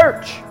this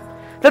church.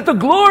 That the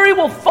glory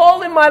will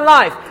fall in my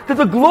life. That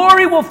the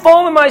glory will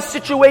fall in my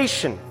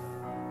situation.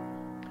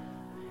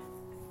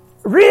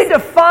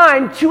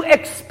 Redefined, to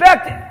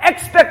expect,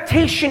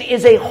 expectation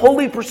is a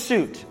holy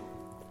pursuit.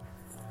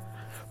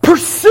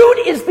 Pursuit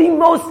is the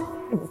most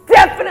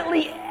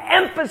definitely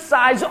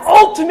emphasized,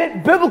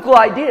 ultimate biblical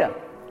idea.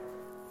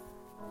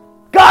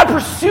 God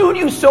pursued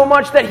you so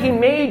much that He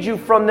made you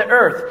from the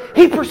earth.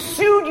 He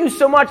pursued you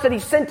so much that He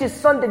sent His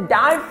Son to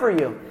die for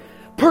you.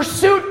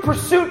 Pursuit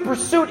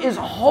is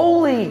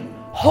holy,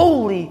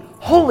 holy,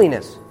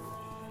 holiness.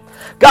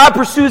 God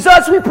pursues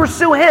us, we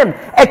pursue Him.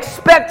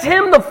 Expect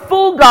Him, the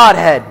full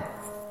Godhead.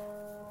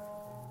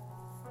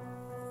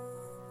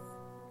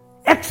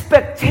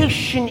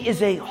 Expectation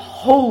is a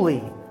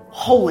holy,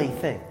 holy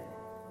thing.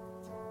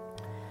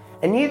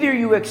 And either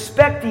you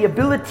expect the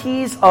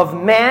abilities of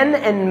men,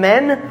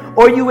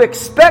 or you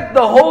expect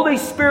the Holy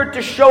Spirit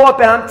to show up.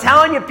 And I'm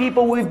telling you,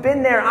 people, we've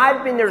been there,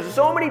 I've been there,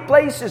 so many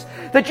places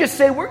that just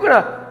say, we're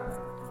going to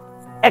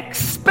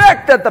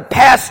expect that the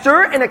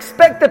pastor and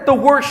expect that the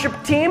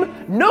worship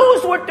team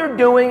knows what they're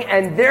doing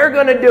and they're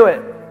going to do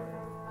it.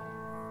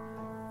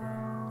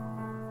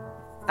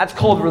 That's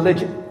called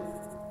religion.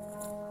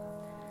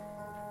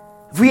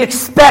 If we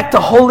expect the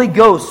Holy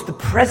Ghost, the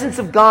presence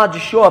of God to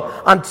show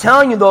up, I'm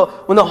telling you though,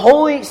 when the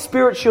Holy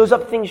Spirit shows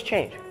up, things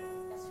change.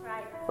 That's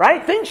right.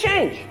 Right? Things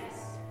change.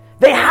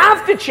 They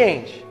have to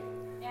change.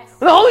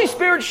 When the Holy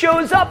Spirit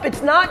shows up,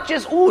 it's not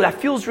just, ooh,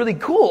 that feels really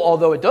cool,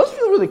 although it does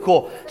feel really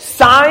cool.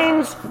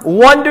 Signs,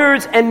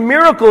 wonders, and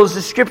miracles,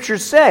 the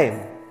Scriptures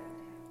say.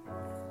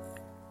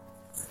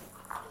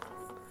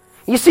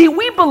 You see,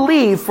 we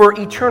believe for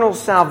eternal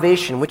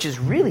salvation, which is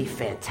really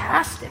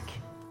fantastic.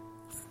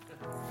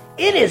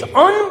 It is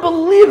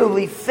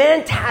unbelievably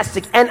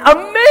fantastic and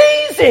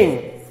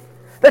amazing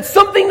that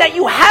something that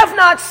you have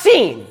not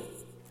seen,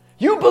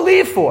 you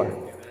believe for.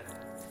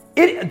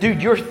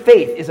 Dude, your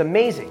faith is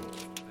amazing.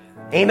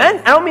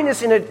 Amen? I don't mean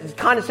this in a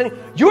condescending.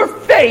 Your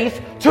faith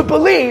to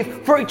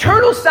believe for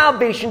eternal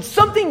salvation,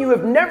 something you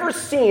have never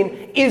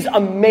seen, is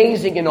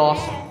amazing and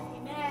awesome.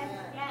 Amen.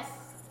 Yes.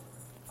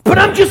 But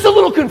I'm just a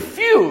little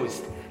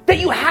confused that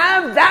you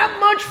have that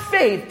much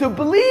faith to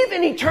believe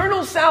in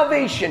eternal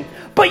salvation,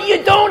 but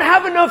you don't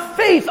have enough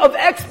faith of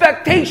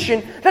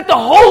expectation that the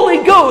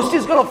Holy Ghost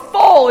is going to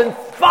fall in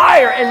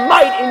fire and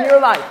might in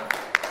your life.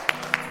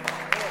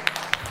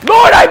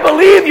 Lord, I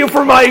believe you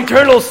for my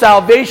eternal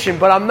salvation,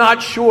 but I'm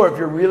not sure if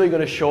you're really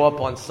going to show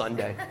up on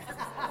Sunday.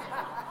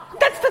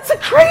 That's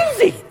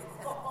crazy.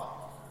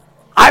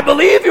 I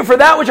believe you for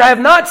that which I have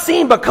not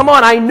seen, but come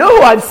on, I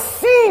know I've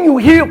seen you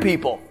heal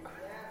people.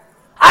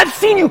 I've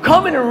seen you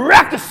come in and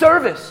wreck the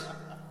service.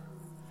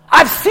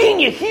 I've seen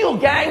you heal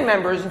gang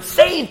members and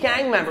save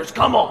gang members.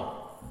 Come on.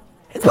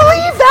 Believe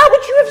that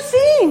which you have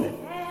seen.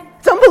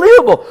 It's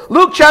unbelievable.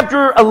 Luke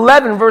chapter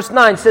 11 verse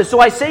 9 says, so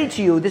I say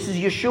to you, this is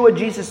Yeshua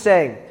Jesus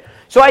saying,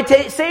 so I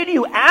say to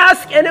you,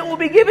 ask and it will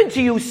be given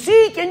to you.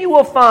 Seek and you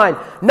will find.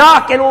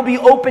 Knock and it will be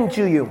opened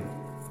to you.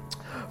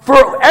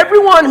 For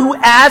everyone who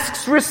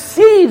asks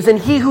receives, and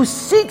he who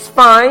seeks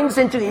finds,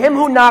 and to him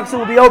who knocks it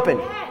will be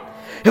opened.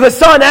 If a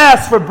son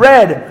asks for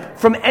bread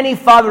from any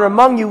father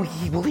among you,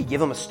 will he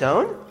give him a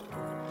stone?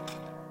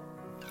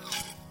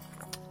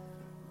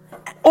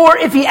 Or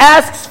if he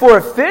asks for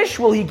a fish,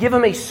 will he give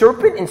him a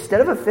serpent instead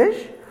of a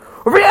fish?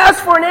 Or if he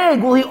asks for an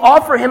egg, will he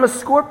offer him a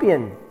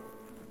scorpion?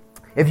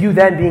 If you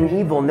then, being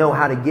evil, know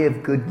how to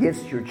give good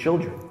gifts to your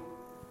children,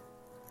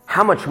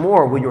 how much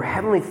more will your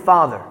heavenly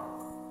Father?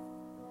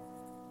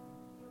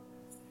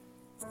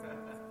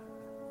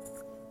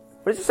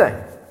 What does it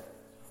say?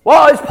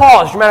 Well, it's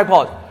pause, dramatic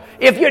pause.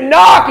 If you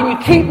knock and you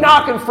keep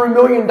knocking for $1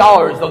 million,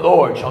 the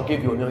Lord shall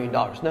give you $1 million.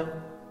 No.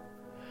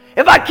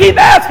 If I keep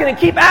asking and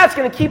keep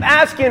asking and keep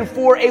asking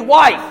for a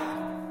wife,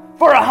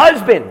 for a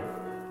husband,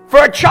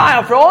 for a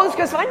child, for all this,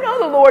 because I know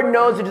the Lord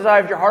knows the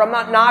desire of your heart. I'm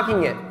not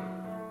knocking it.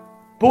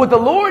 But what the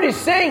Lord is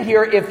saying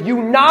here, if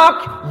you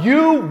knock,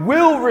 you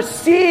will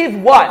receive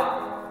what?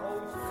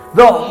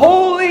 The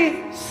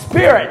Holy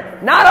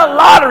Spirit. Not a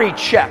lottery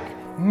check.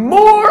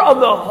 More of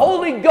the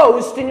Holy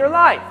Ghost in your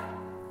life.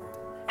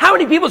 How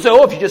many people say,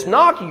 oh, if you just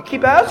knock, you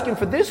keep asking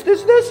for this,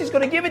 He's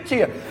going to give it to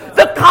you.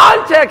 The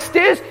context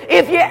is,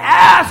 if you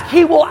ask,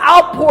 He will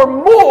outpour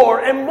more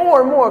and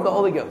more and more of the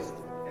Holy Ghost.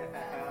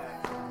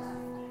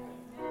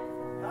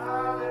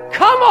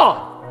 Come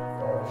on.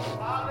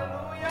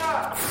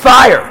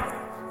 Fire.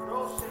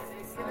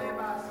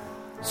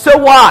 So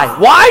why?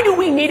 Why do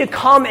we need to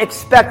come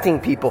expecting,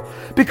 people?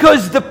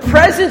 Because the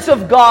presence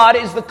of God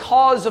is the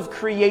cause of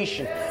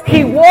creation.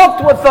 He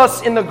walked with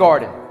us in the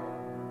garden.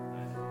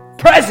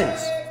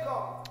 Presence.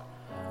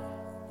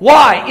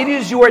 Why? It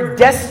is your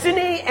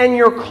destiny and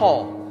your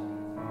call.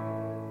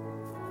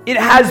 It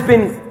has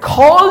been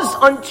caused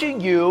unto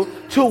you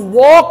to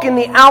walk in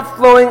the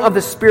outflowing of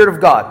the Spirit of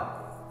God.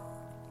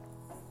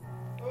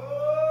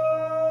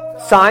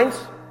 Signs,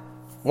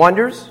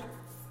 wonders,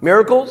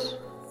 miracles,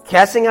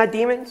 casting out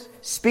demons,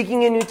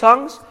 speaking in new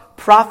tongues,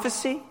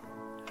 prophecy,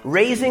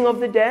 raising of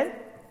the dead.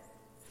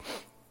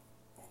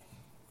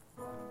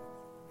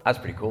 That's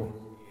pretty cool.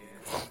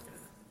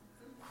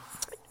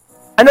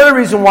 Another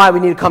reason why we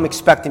need to come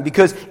expecting,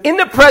 because in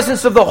the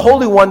presence of the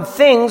Holy One,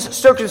 things,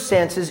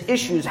 circumstances,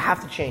 issues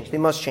have to change. They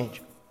must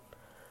change.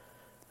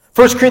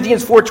 1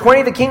 Corinthians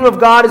 4:20, the kingdom of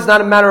God is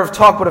not a matter of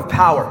talk, but of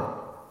power.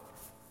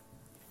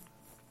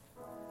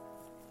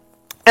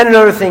 And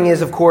another thing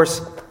is, of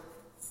course,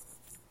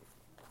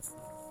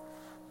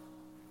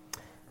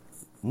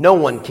 no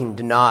one can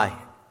deny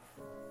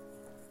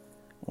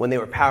when they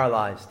were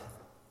paralyzed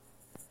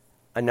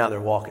and now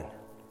they're walking.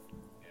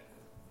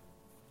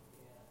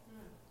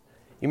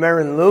 You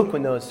remember in Luke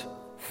when those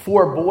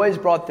 4 boys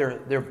brought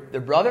their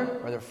brother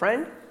or their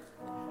friend?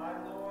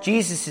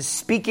 Jesus is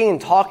speaking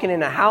and talking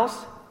in a house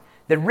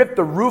that ripped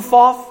the roof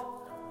off.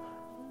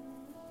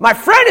 My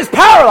friend is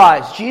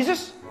paralyzed,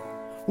 Jesus.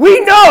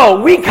 We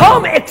know, we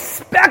come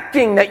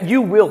expecting that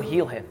you will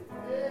heal him.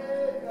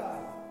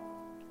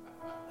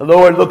 The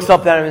Lord looks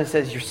up at him and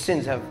says, your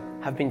sins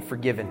have been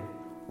forgiven.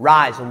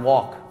 Rise and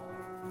walk.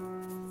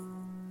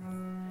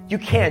 You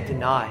can't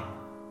deny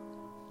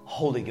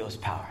Holy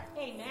Ghost power.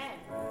 Amen.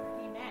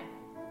 Amen.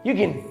 You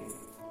can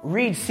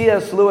read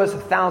C.S. Lewis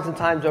 1,000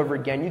 times over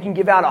again. You can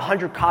give out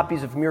 100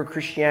 copies of Mere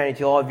Christianity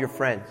to all of your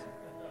friends.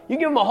 You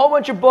give them a whole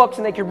bunch of books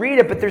and they can read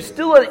it, but there's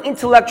still an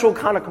intellectual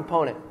kind of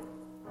component.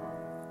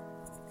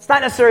 It's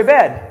not necessarily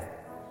bad.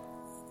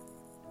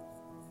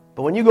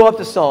 But when you go up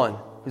to someone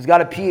who's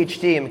got a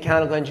PhD in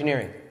mechanical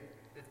engineering,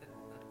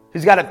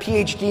 who's got a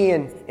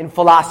PhD in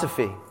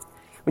philosophy,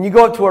 when you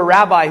go up to a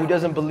rabbi who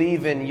doesn't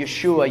believe in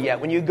Yeshua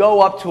yet, when you go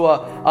up to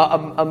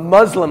a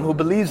Muslim who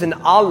believes in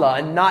Allah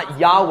and not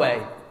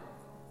Yahweh,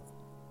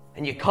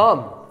 and you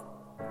come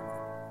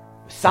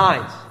with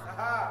signs,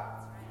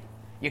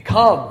 you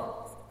come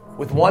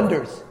with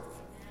wonders,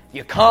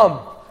 you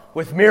come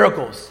with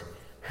miracles,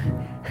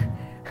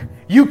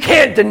 you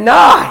can't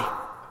deny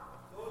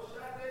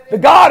the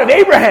God of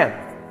Abraham,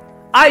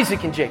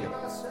 Isaac, and Jacob.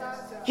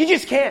 You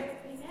just can't.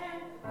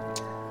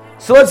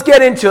 So let's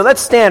get into it.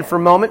 Let's stand for a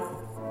moment.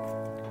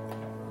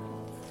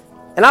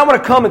 And I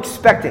want to come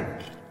expecting.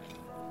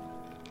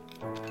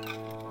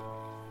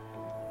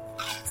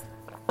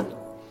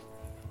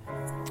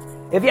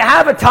 If you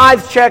have a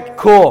tithe check,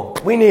 cool.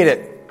 We need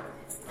it.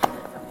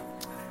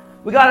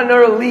 We got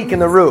another leak in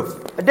the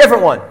roof. A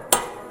different one.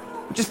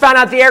 We just found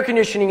out the air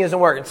conditioning isn't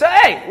working. So,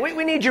 hey,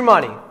 we need your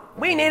money.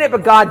 We need it,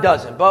 but God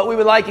doesn't. But we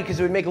would like it because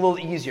it would make it a little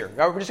easier.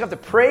 We're just going to have to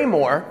pray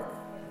more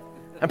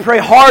and pray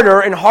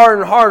harder and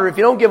harder and harder if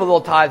you don't give a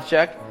little tithe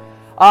check.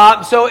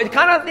 So it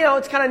kind of,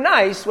 it's kind of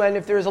nice when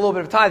if there's a little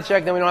bit of tithe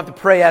check, then we don't have to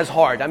pray as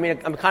hard. I mean,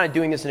 I'm kind of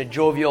doing this in a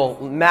jovial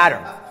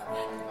manner.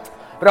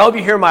 But I hope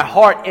you hear my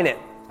heart in it.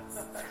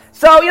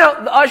 So,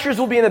 the ushers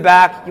will be in the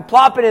back. You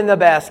plop it in the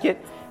basket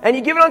and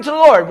you give it unto the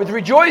Lord with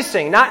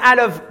rejoicing, not out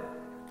of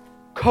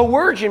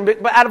coercion,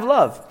 but out of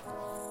love.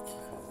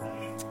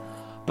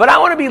 But I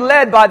want to be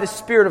led by the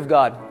Spirit of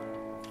God.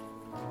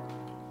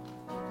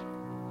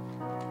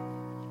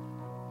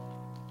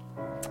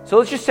 So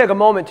let's just take a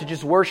moment to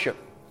just worship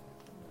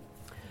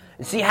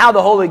and see how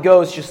the Holy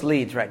Ghost just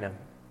leads right now.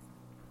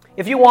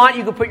 If you want,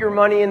 you can put your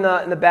money in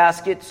the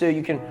basket so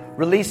you can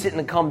release it and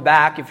then come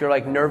back if you're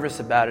nervous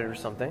about it or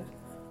something.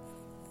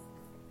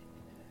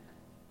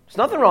 There's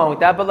nothing wrong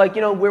with that, but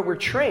we're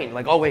trained.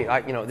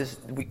 This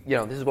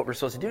is what we're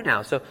supposed to do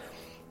now. So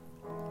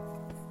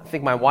I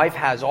think my wife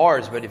has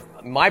ours, but if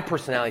my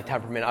personality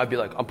temperament, I'd be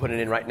like, I'm putting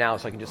it in right now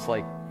so I can just all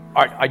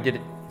right, I did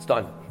it. It's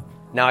done.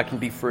 Now I can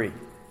be free.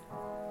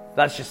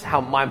 That's just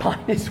how my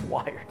mind is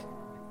wired.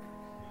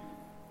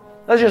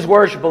 Let's just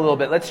worship a little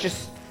bit. Let's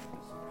just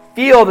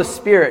feel the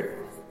Spirit.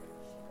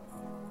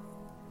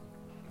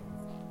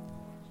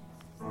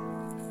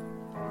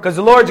 Because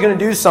the Lord's going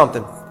to do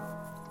something.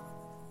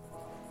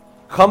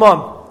 Come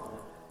on.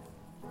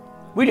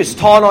 We just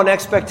taught on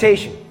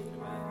expectation.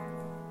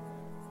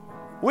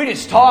 We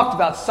just talked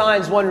about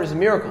signs, wonders, and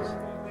miracles.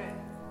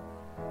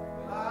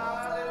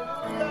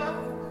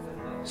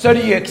 So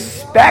do you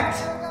expect?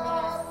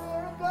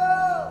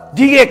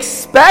 Do you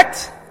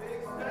expect?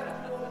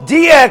 Do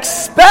you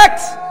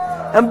expect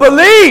and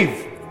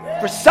believe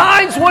for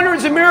signs,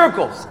 wonders, and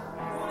miracles?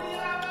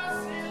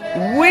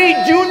 We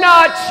do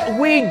not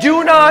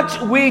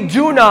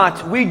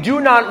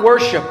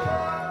worship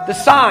the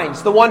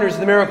signs, the wonders,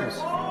 and the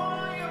miracles.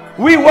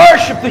 We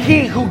worship the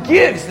He who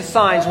gives the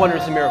signs,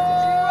 wonders, and miracles.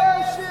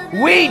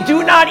 We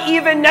do not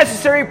even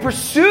necessarily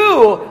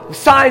pursue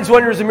signs,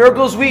 wonders, and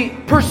miracles. We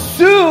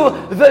pursue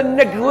the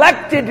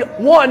neglected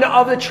one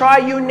of the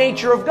triune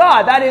nature of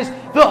God. That is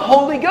the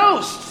Holy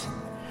Ghost.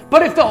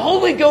 But if the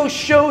Holy Ghost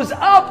shows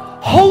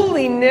up,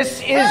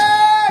 holiness is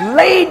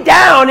laid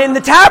down in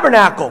the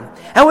tabernacle.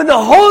 And when the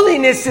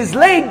holiness is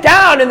laid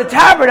down in the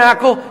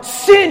tabernacle,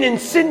 sin and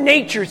sin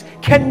natures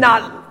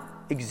cannot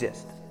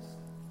exist.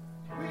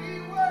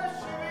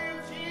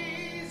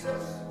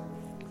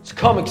 So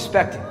come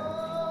expecting.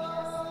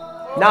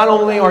 Not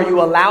only are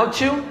you allowed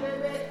to,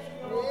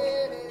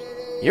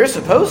 you're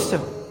supposed to.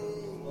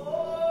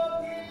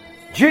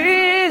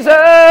 Jesus!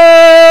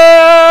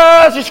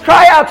 Just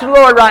cry out to the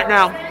Lord right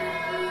now.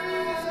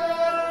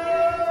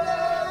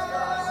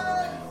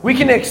 We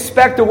can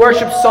expect a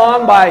worship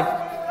song by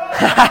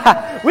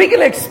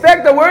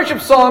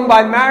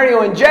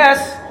Mario and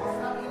Jess,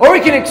 or we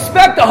can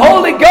expect the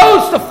Holy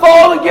Ghost to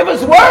fall and give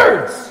us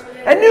words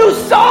and new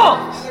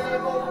songs.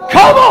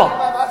 Come on.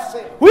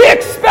 We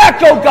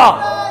expect, oh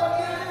God.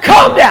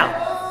 Calm down.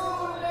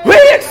 We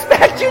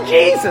expect you,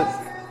 Jesus.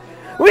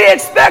 We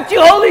expect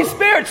you, Holy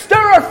Spirit. Stir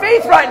our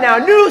faith right now.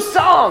 New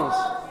songs.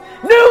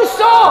 New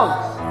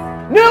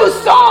songs. New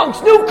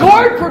songs. New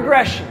chord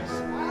progressions.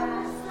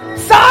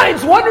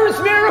 Signs, wonders,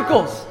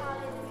 miracles.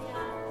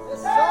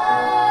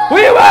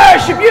 We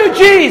worship you,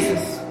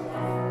 Jesus.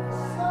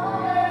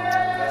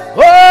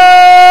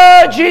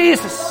 Oh,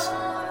 Jesus.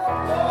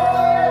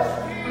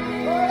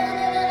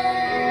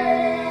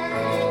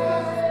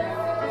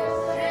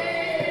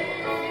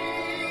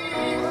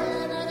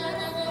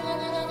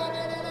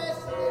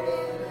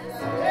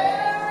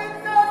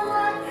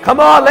 Come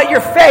on, let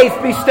your faith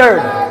be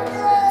stirred.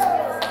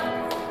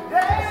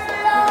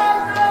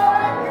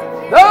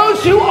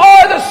 Those who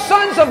are the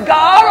sons of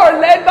God are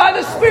led by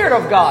the Spirit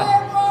of God.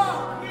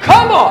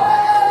 Come on.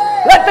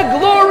 Let the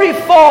glory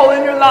fall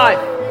in your life.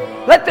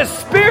 Let the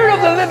Spirit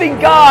of the living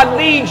God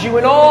lead you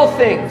in all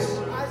things.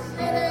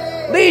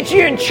 Lead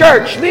you in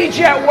church. Lead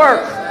you at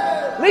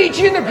work. Lead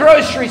you in the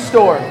grocery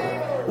store.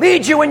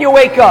 Lead you when you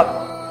wake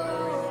up.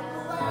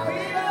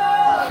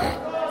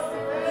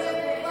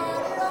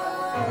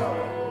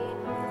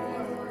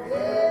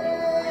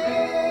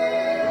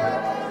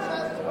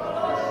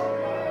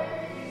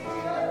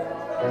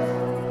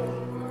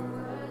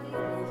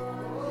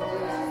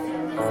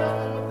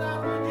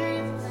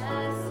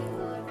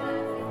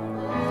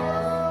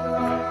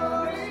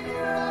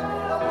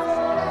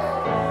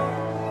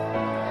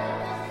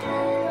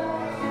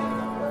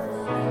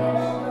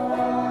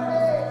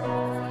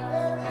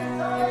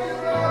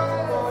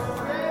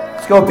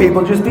 Go,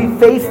 people. Just be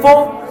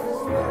faithful.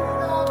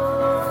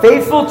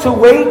 Faithful to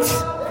wait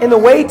in the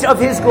weight of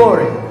His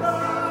glory.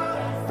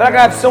 In fact,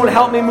 I have someone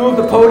help me move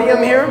the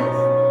podium here.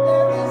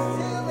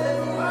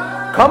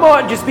 Come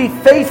on, just be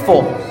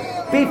faithful.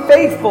 Be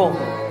faithful.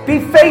 Be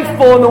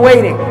faithful in the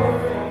waiting.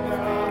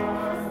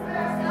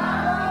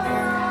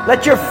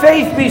 Let your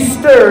faith be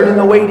stirred in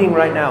the waiting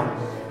right now.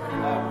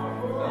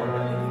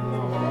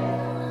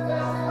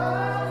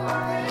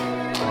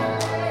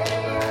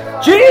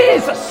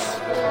 Jesus!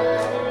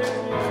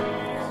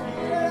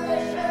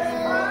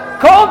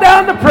 Call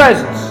down the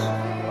presence.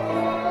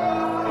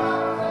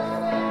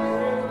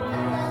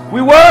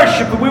 We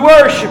worship you. We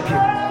worship you.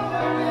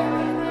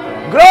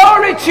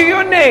 Glory to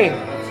your name.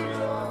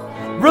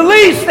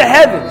 Release the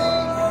heavens.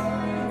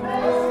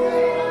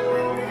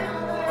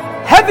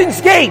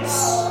 Heaven's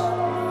gates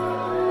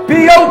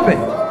be open.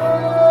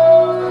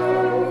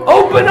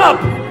 Open up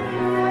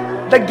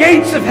the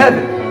gates of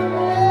heaven.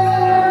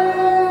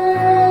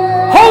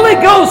 Holy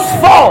Ghost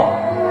fall.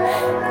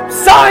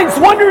 Signs,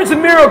 wonders,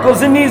 and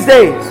miracles in these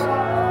days.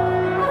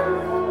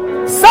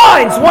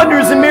 Signs,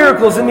 wonders, and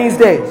miracles in these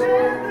days.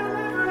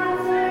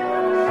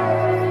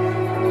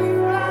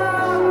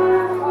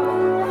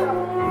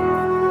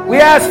 We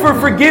ask for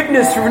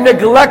forgiveness for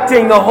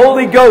neglecting the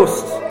Holy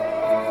Ghost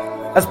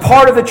as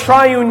part of the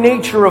triune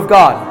nature of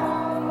God.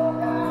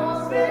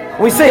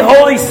 We say,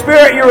 Holy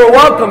Spirit, you're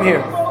welcome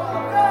here.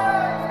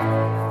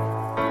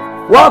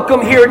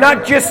 Welcome here,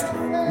 not just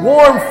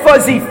warm,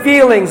 fuzzy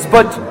feelings,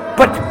 but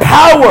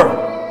power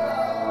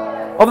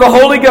of the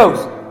Holy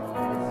Ghost.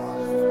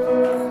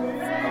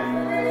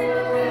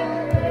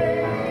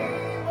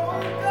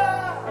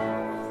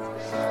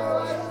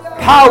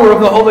 Power of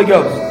the Holy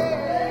Ghost.